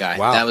 Love that guy.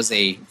 Wow. That was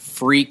a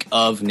freak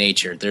of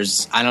nature.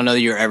 I don't know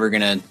that you'll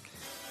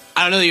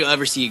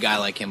ever see a guy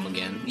like him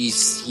again. He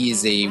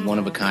is a one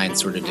of a kind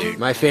sort of dude.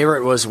 My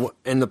favorite was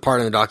in the part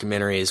of the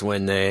documentary is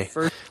when they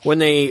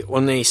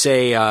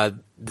say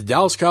the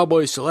Dallas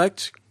Cowboys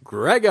select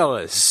Greg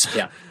Ellis.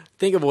 Yeah.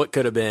 Think of what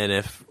could have been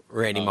if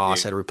Randy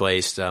Moss had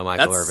replaced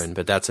Michael Irvin,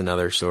 but that's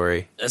another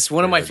story. That's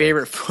one of my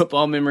favorite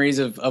football memories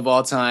of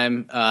all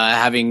time.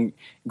 Having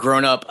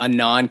grown up a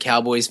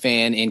non-Cowboys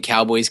fan in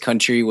Cowboys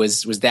country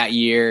was that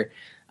year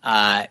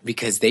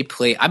because they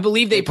played. I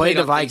believe they played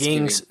the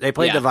Vikings. They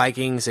played the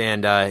Vikings,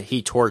 and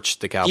he torched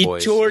the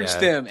Cowboys. He torched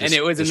them, and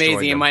it was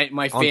amazing. And my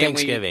family on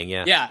Thanksgiving,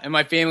 and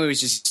my family was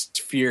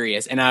just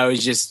furious, and I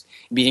was just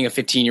being a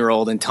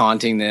 15-year-old and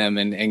taunting them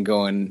and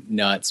going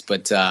nuts,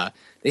 but.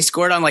 They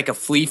scored on like a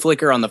flea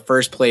flicker on the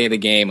first play of the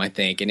game, I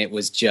think, and it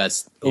was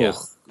just it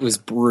was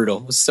brutal.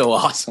 It was so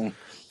awesome.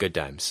 Good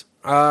times.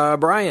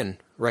 Brian,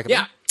 recommend?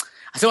 Yeah.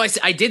 So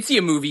I did see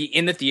a movie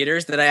in the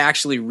theaters that I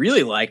actually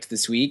really liked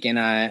this week, and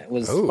I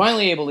was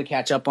finally able to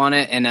catch up on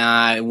it, and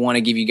I want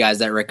to give you guys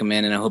that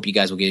recommend, and I hope you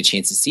guys will get a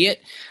chance to see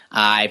it.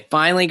 I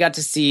finally got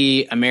to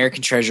see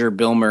American Treasure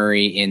Bill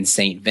Murray in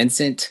St.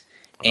 Vincent,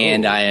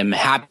 and I am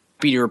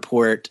happy to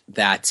report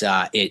that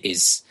it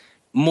is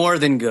more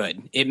than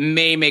good. It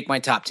may make my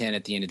top 10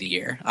 at the end of the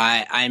year.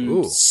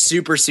 I'm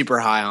super, super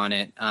high on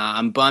it.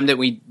 I'm bummed that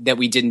we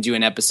didn't do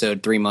an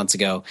episode 3 months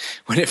ago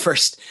when it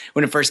first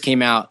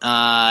came out.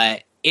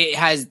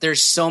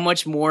 There's so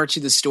much more to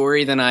the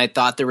story than I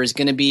thought there was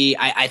going to be.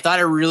 I thought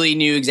I really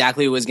knew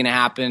exactly what was going to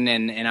happen,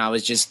 and I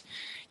was just,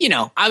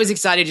 I was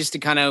excited just to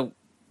kind of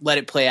let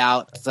it play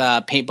out,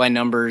 paint by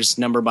numbers,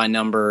 number by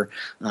number,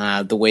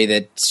 the way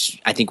that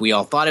I think we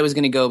all thought it was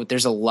going to go. But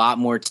there's a lot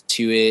more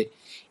to it.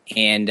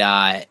 And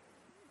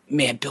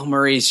man, Bill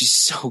Murray is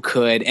just so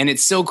good, and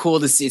it's so cool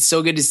to see. It's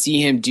so good to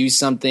see him do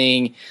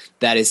something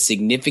that is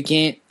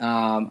significant.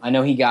 I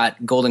know he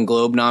got Golden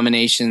Globe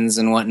nominations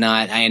and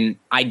whatnot, and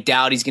I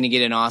doubt he's going to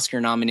get an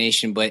Oscar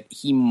nomination, but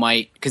he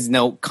might, because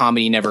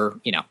comedy never,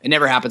 it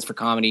never happens for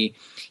comedy.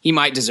 He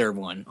might deserve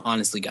one,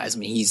 honestly, guys. I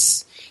mean,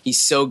 he's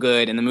so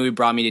good, and the movie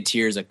brought me to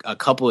tears a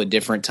couple of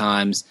different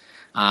times.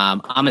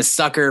 I'm a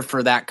sucker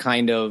for that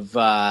kind of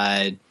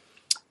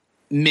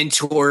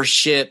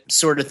mentorship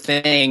sort of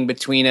thing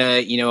between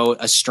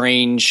a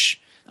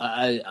strange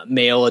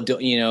male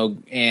adult,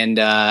 and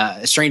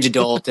a strange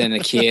adult and a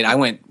kid. I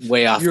went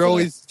way off. You're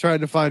always trying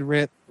to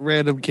find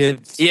random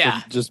kids.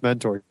 Yeah, just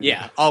mentor.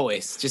 Yeah,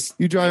 always. Just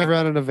you drive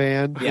around in a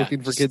van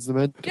looking for kids to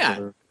mentor.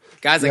 Yeah,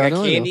 guys, I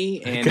got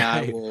candy, and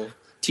I will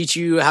teach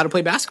you how to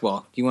play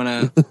basketball. Do you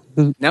want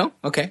to? No?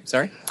 Okay,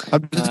 sorry.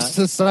 I'm just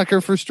a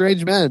sucker for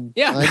strange men.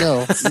 Yeah, I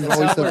know. You've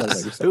always said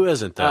that. Who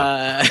isn't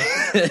though?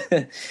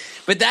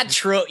 But that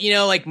trope,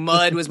 like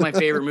Mud was my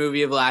favorite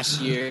movie of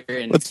last year.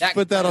 And let's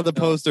put that on the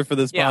poster for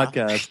this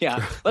podcast.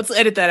 Yeah, let's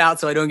edit that out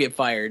so I don't get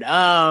fired.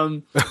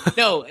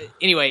 No,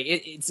 anyway,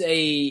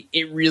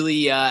 it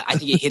really, I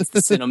think it hits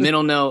the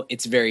sentimental note.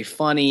 It's very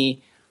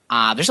funny.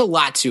 There's a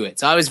lot to it,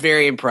 so I was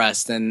very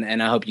impressed,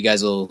 and I hope you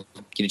guys will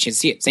get a chance to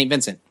see it. St.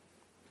 Vincent.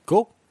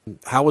 Cool.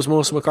 How was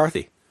Melissa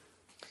McCarthy?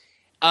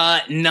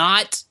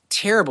 Not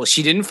terrible.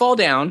 She didn't fall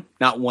down,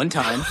 not one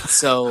time.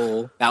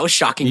 So that was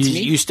shocking to me.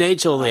 You stayed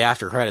till the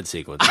after credit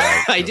sequence,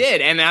 right? I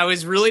did, and I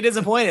was really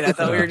disappointed. I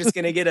thought we were just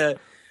going to get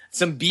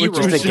some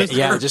B-roll.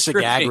 Just a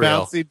gag reel.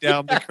 Bouncing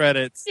down the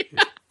credits.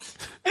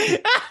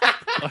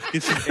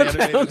 Bouncing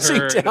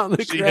down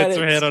the she credits. Hits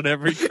her head on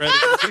every credit.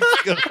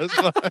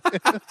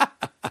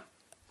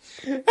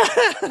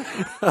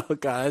 Oh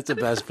god, that's the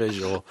best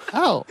visual.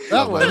 Ow,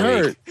 that one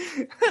hurt.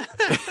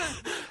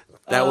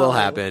 That will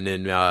happen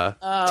in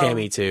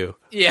Tammy too.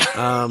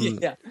 Yeah.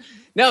 Yeah.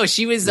 No,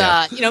 she was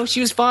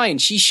she was fine.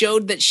 She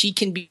showed that she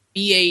can be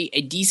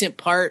a decent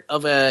part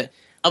of a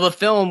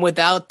film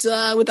without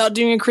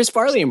doing a Chris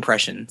Farley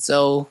impression.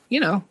 So,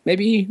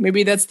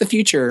 maybe that's the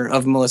future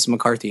of Melissa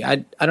McCarthy.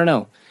 I don't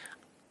know.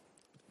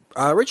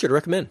 Richard,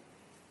 recommend.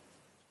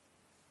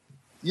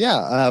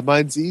 Yeah,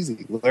 mine's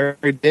easy.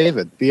 Larry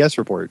David, BS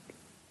Report.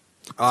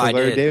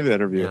 Larry David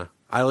interview. Yeah.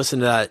 I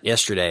listened to that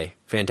yesterday.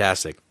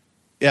 Fantastic.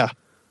 Yeah.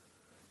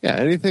 Yeah,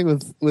 anything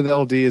with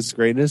LD is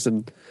greatness,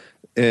 and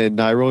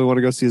I really want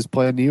to go see his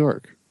play in New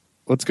York.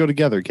 Let's go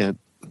together, Kent.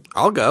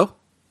 I'll go.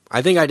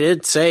 I think I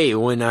did say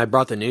when I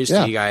brought the news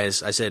to you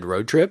guys, I said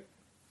road trip? ?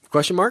 I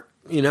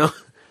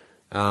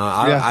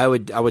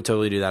would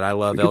totally do that. I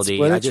love LD.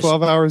 Split it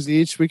 12 hours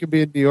each. We could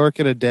be in New York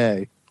in a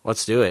day.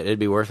 Let's do it. It'd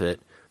be worth it.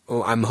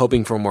 Oh, I'm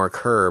hoping for more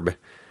Curb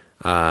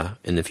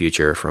in the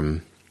future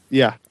from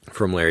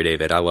Larry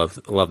David. I love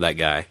that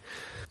guy.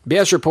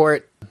 BS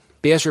Report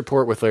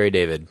with Larry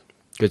David.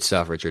 Good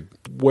stuff, Richard.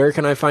 Where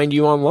can I find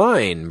you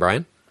online,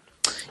 Brian?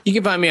 You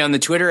can find me on the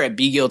Twitter at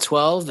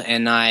bgill12,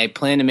 and I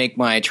plan to make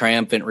my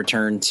triumphant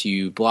return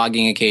to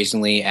blogging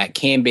occasionally at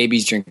Can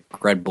Babies Drink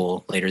Red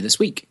Bull later this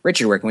week.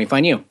 Richard, where can we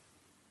find you?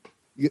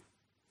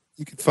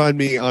 You can find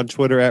me on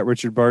Twitter at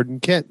Richard Barton.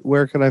 Kent,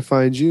 where can I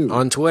find you?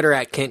 On Twitter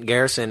at Kent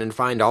Garrison, and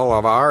find all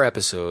of our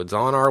episodes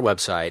on our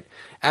website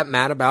at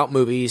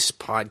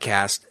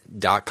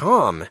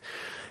madaboutmoviespodcast.com.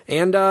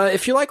 And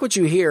if you like what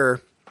you hear,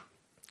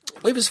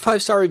 leave us a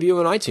 5-star review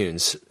on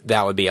iTunes.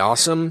 That would be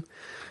awesome.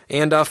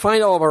 And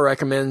find all of our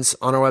recommends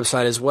on our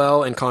website as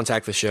well, and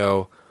contact the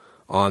show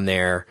on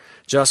there.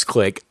 Just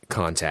click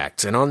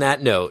contact. And on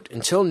that note,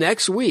 until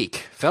next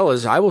week,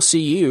 fellas, I will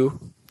see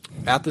you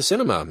at the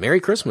cinema. Merry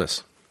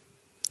Christmas.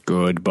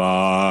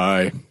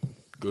 Goodbye.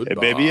 Hey,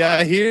 baby,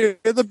 I hear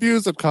the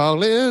music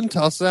calling,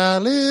 toss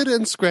salad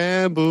and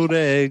scrambled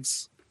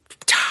eggs.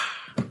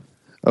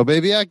 Oh,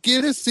 baby, I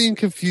get it, seem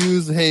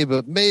confused. Hey,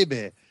 but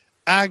maybe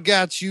I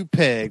got you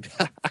pegged.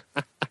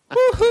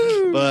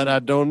 But I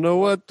don't know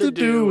what to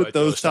do with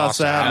those tossed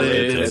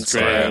salad and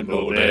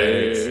scrambled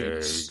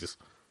eggs.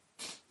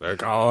 They're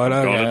calling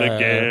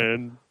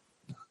again.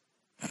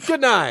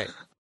 Good night.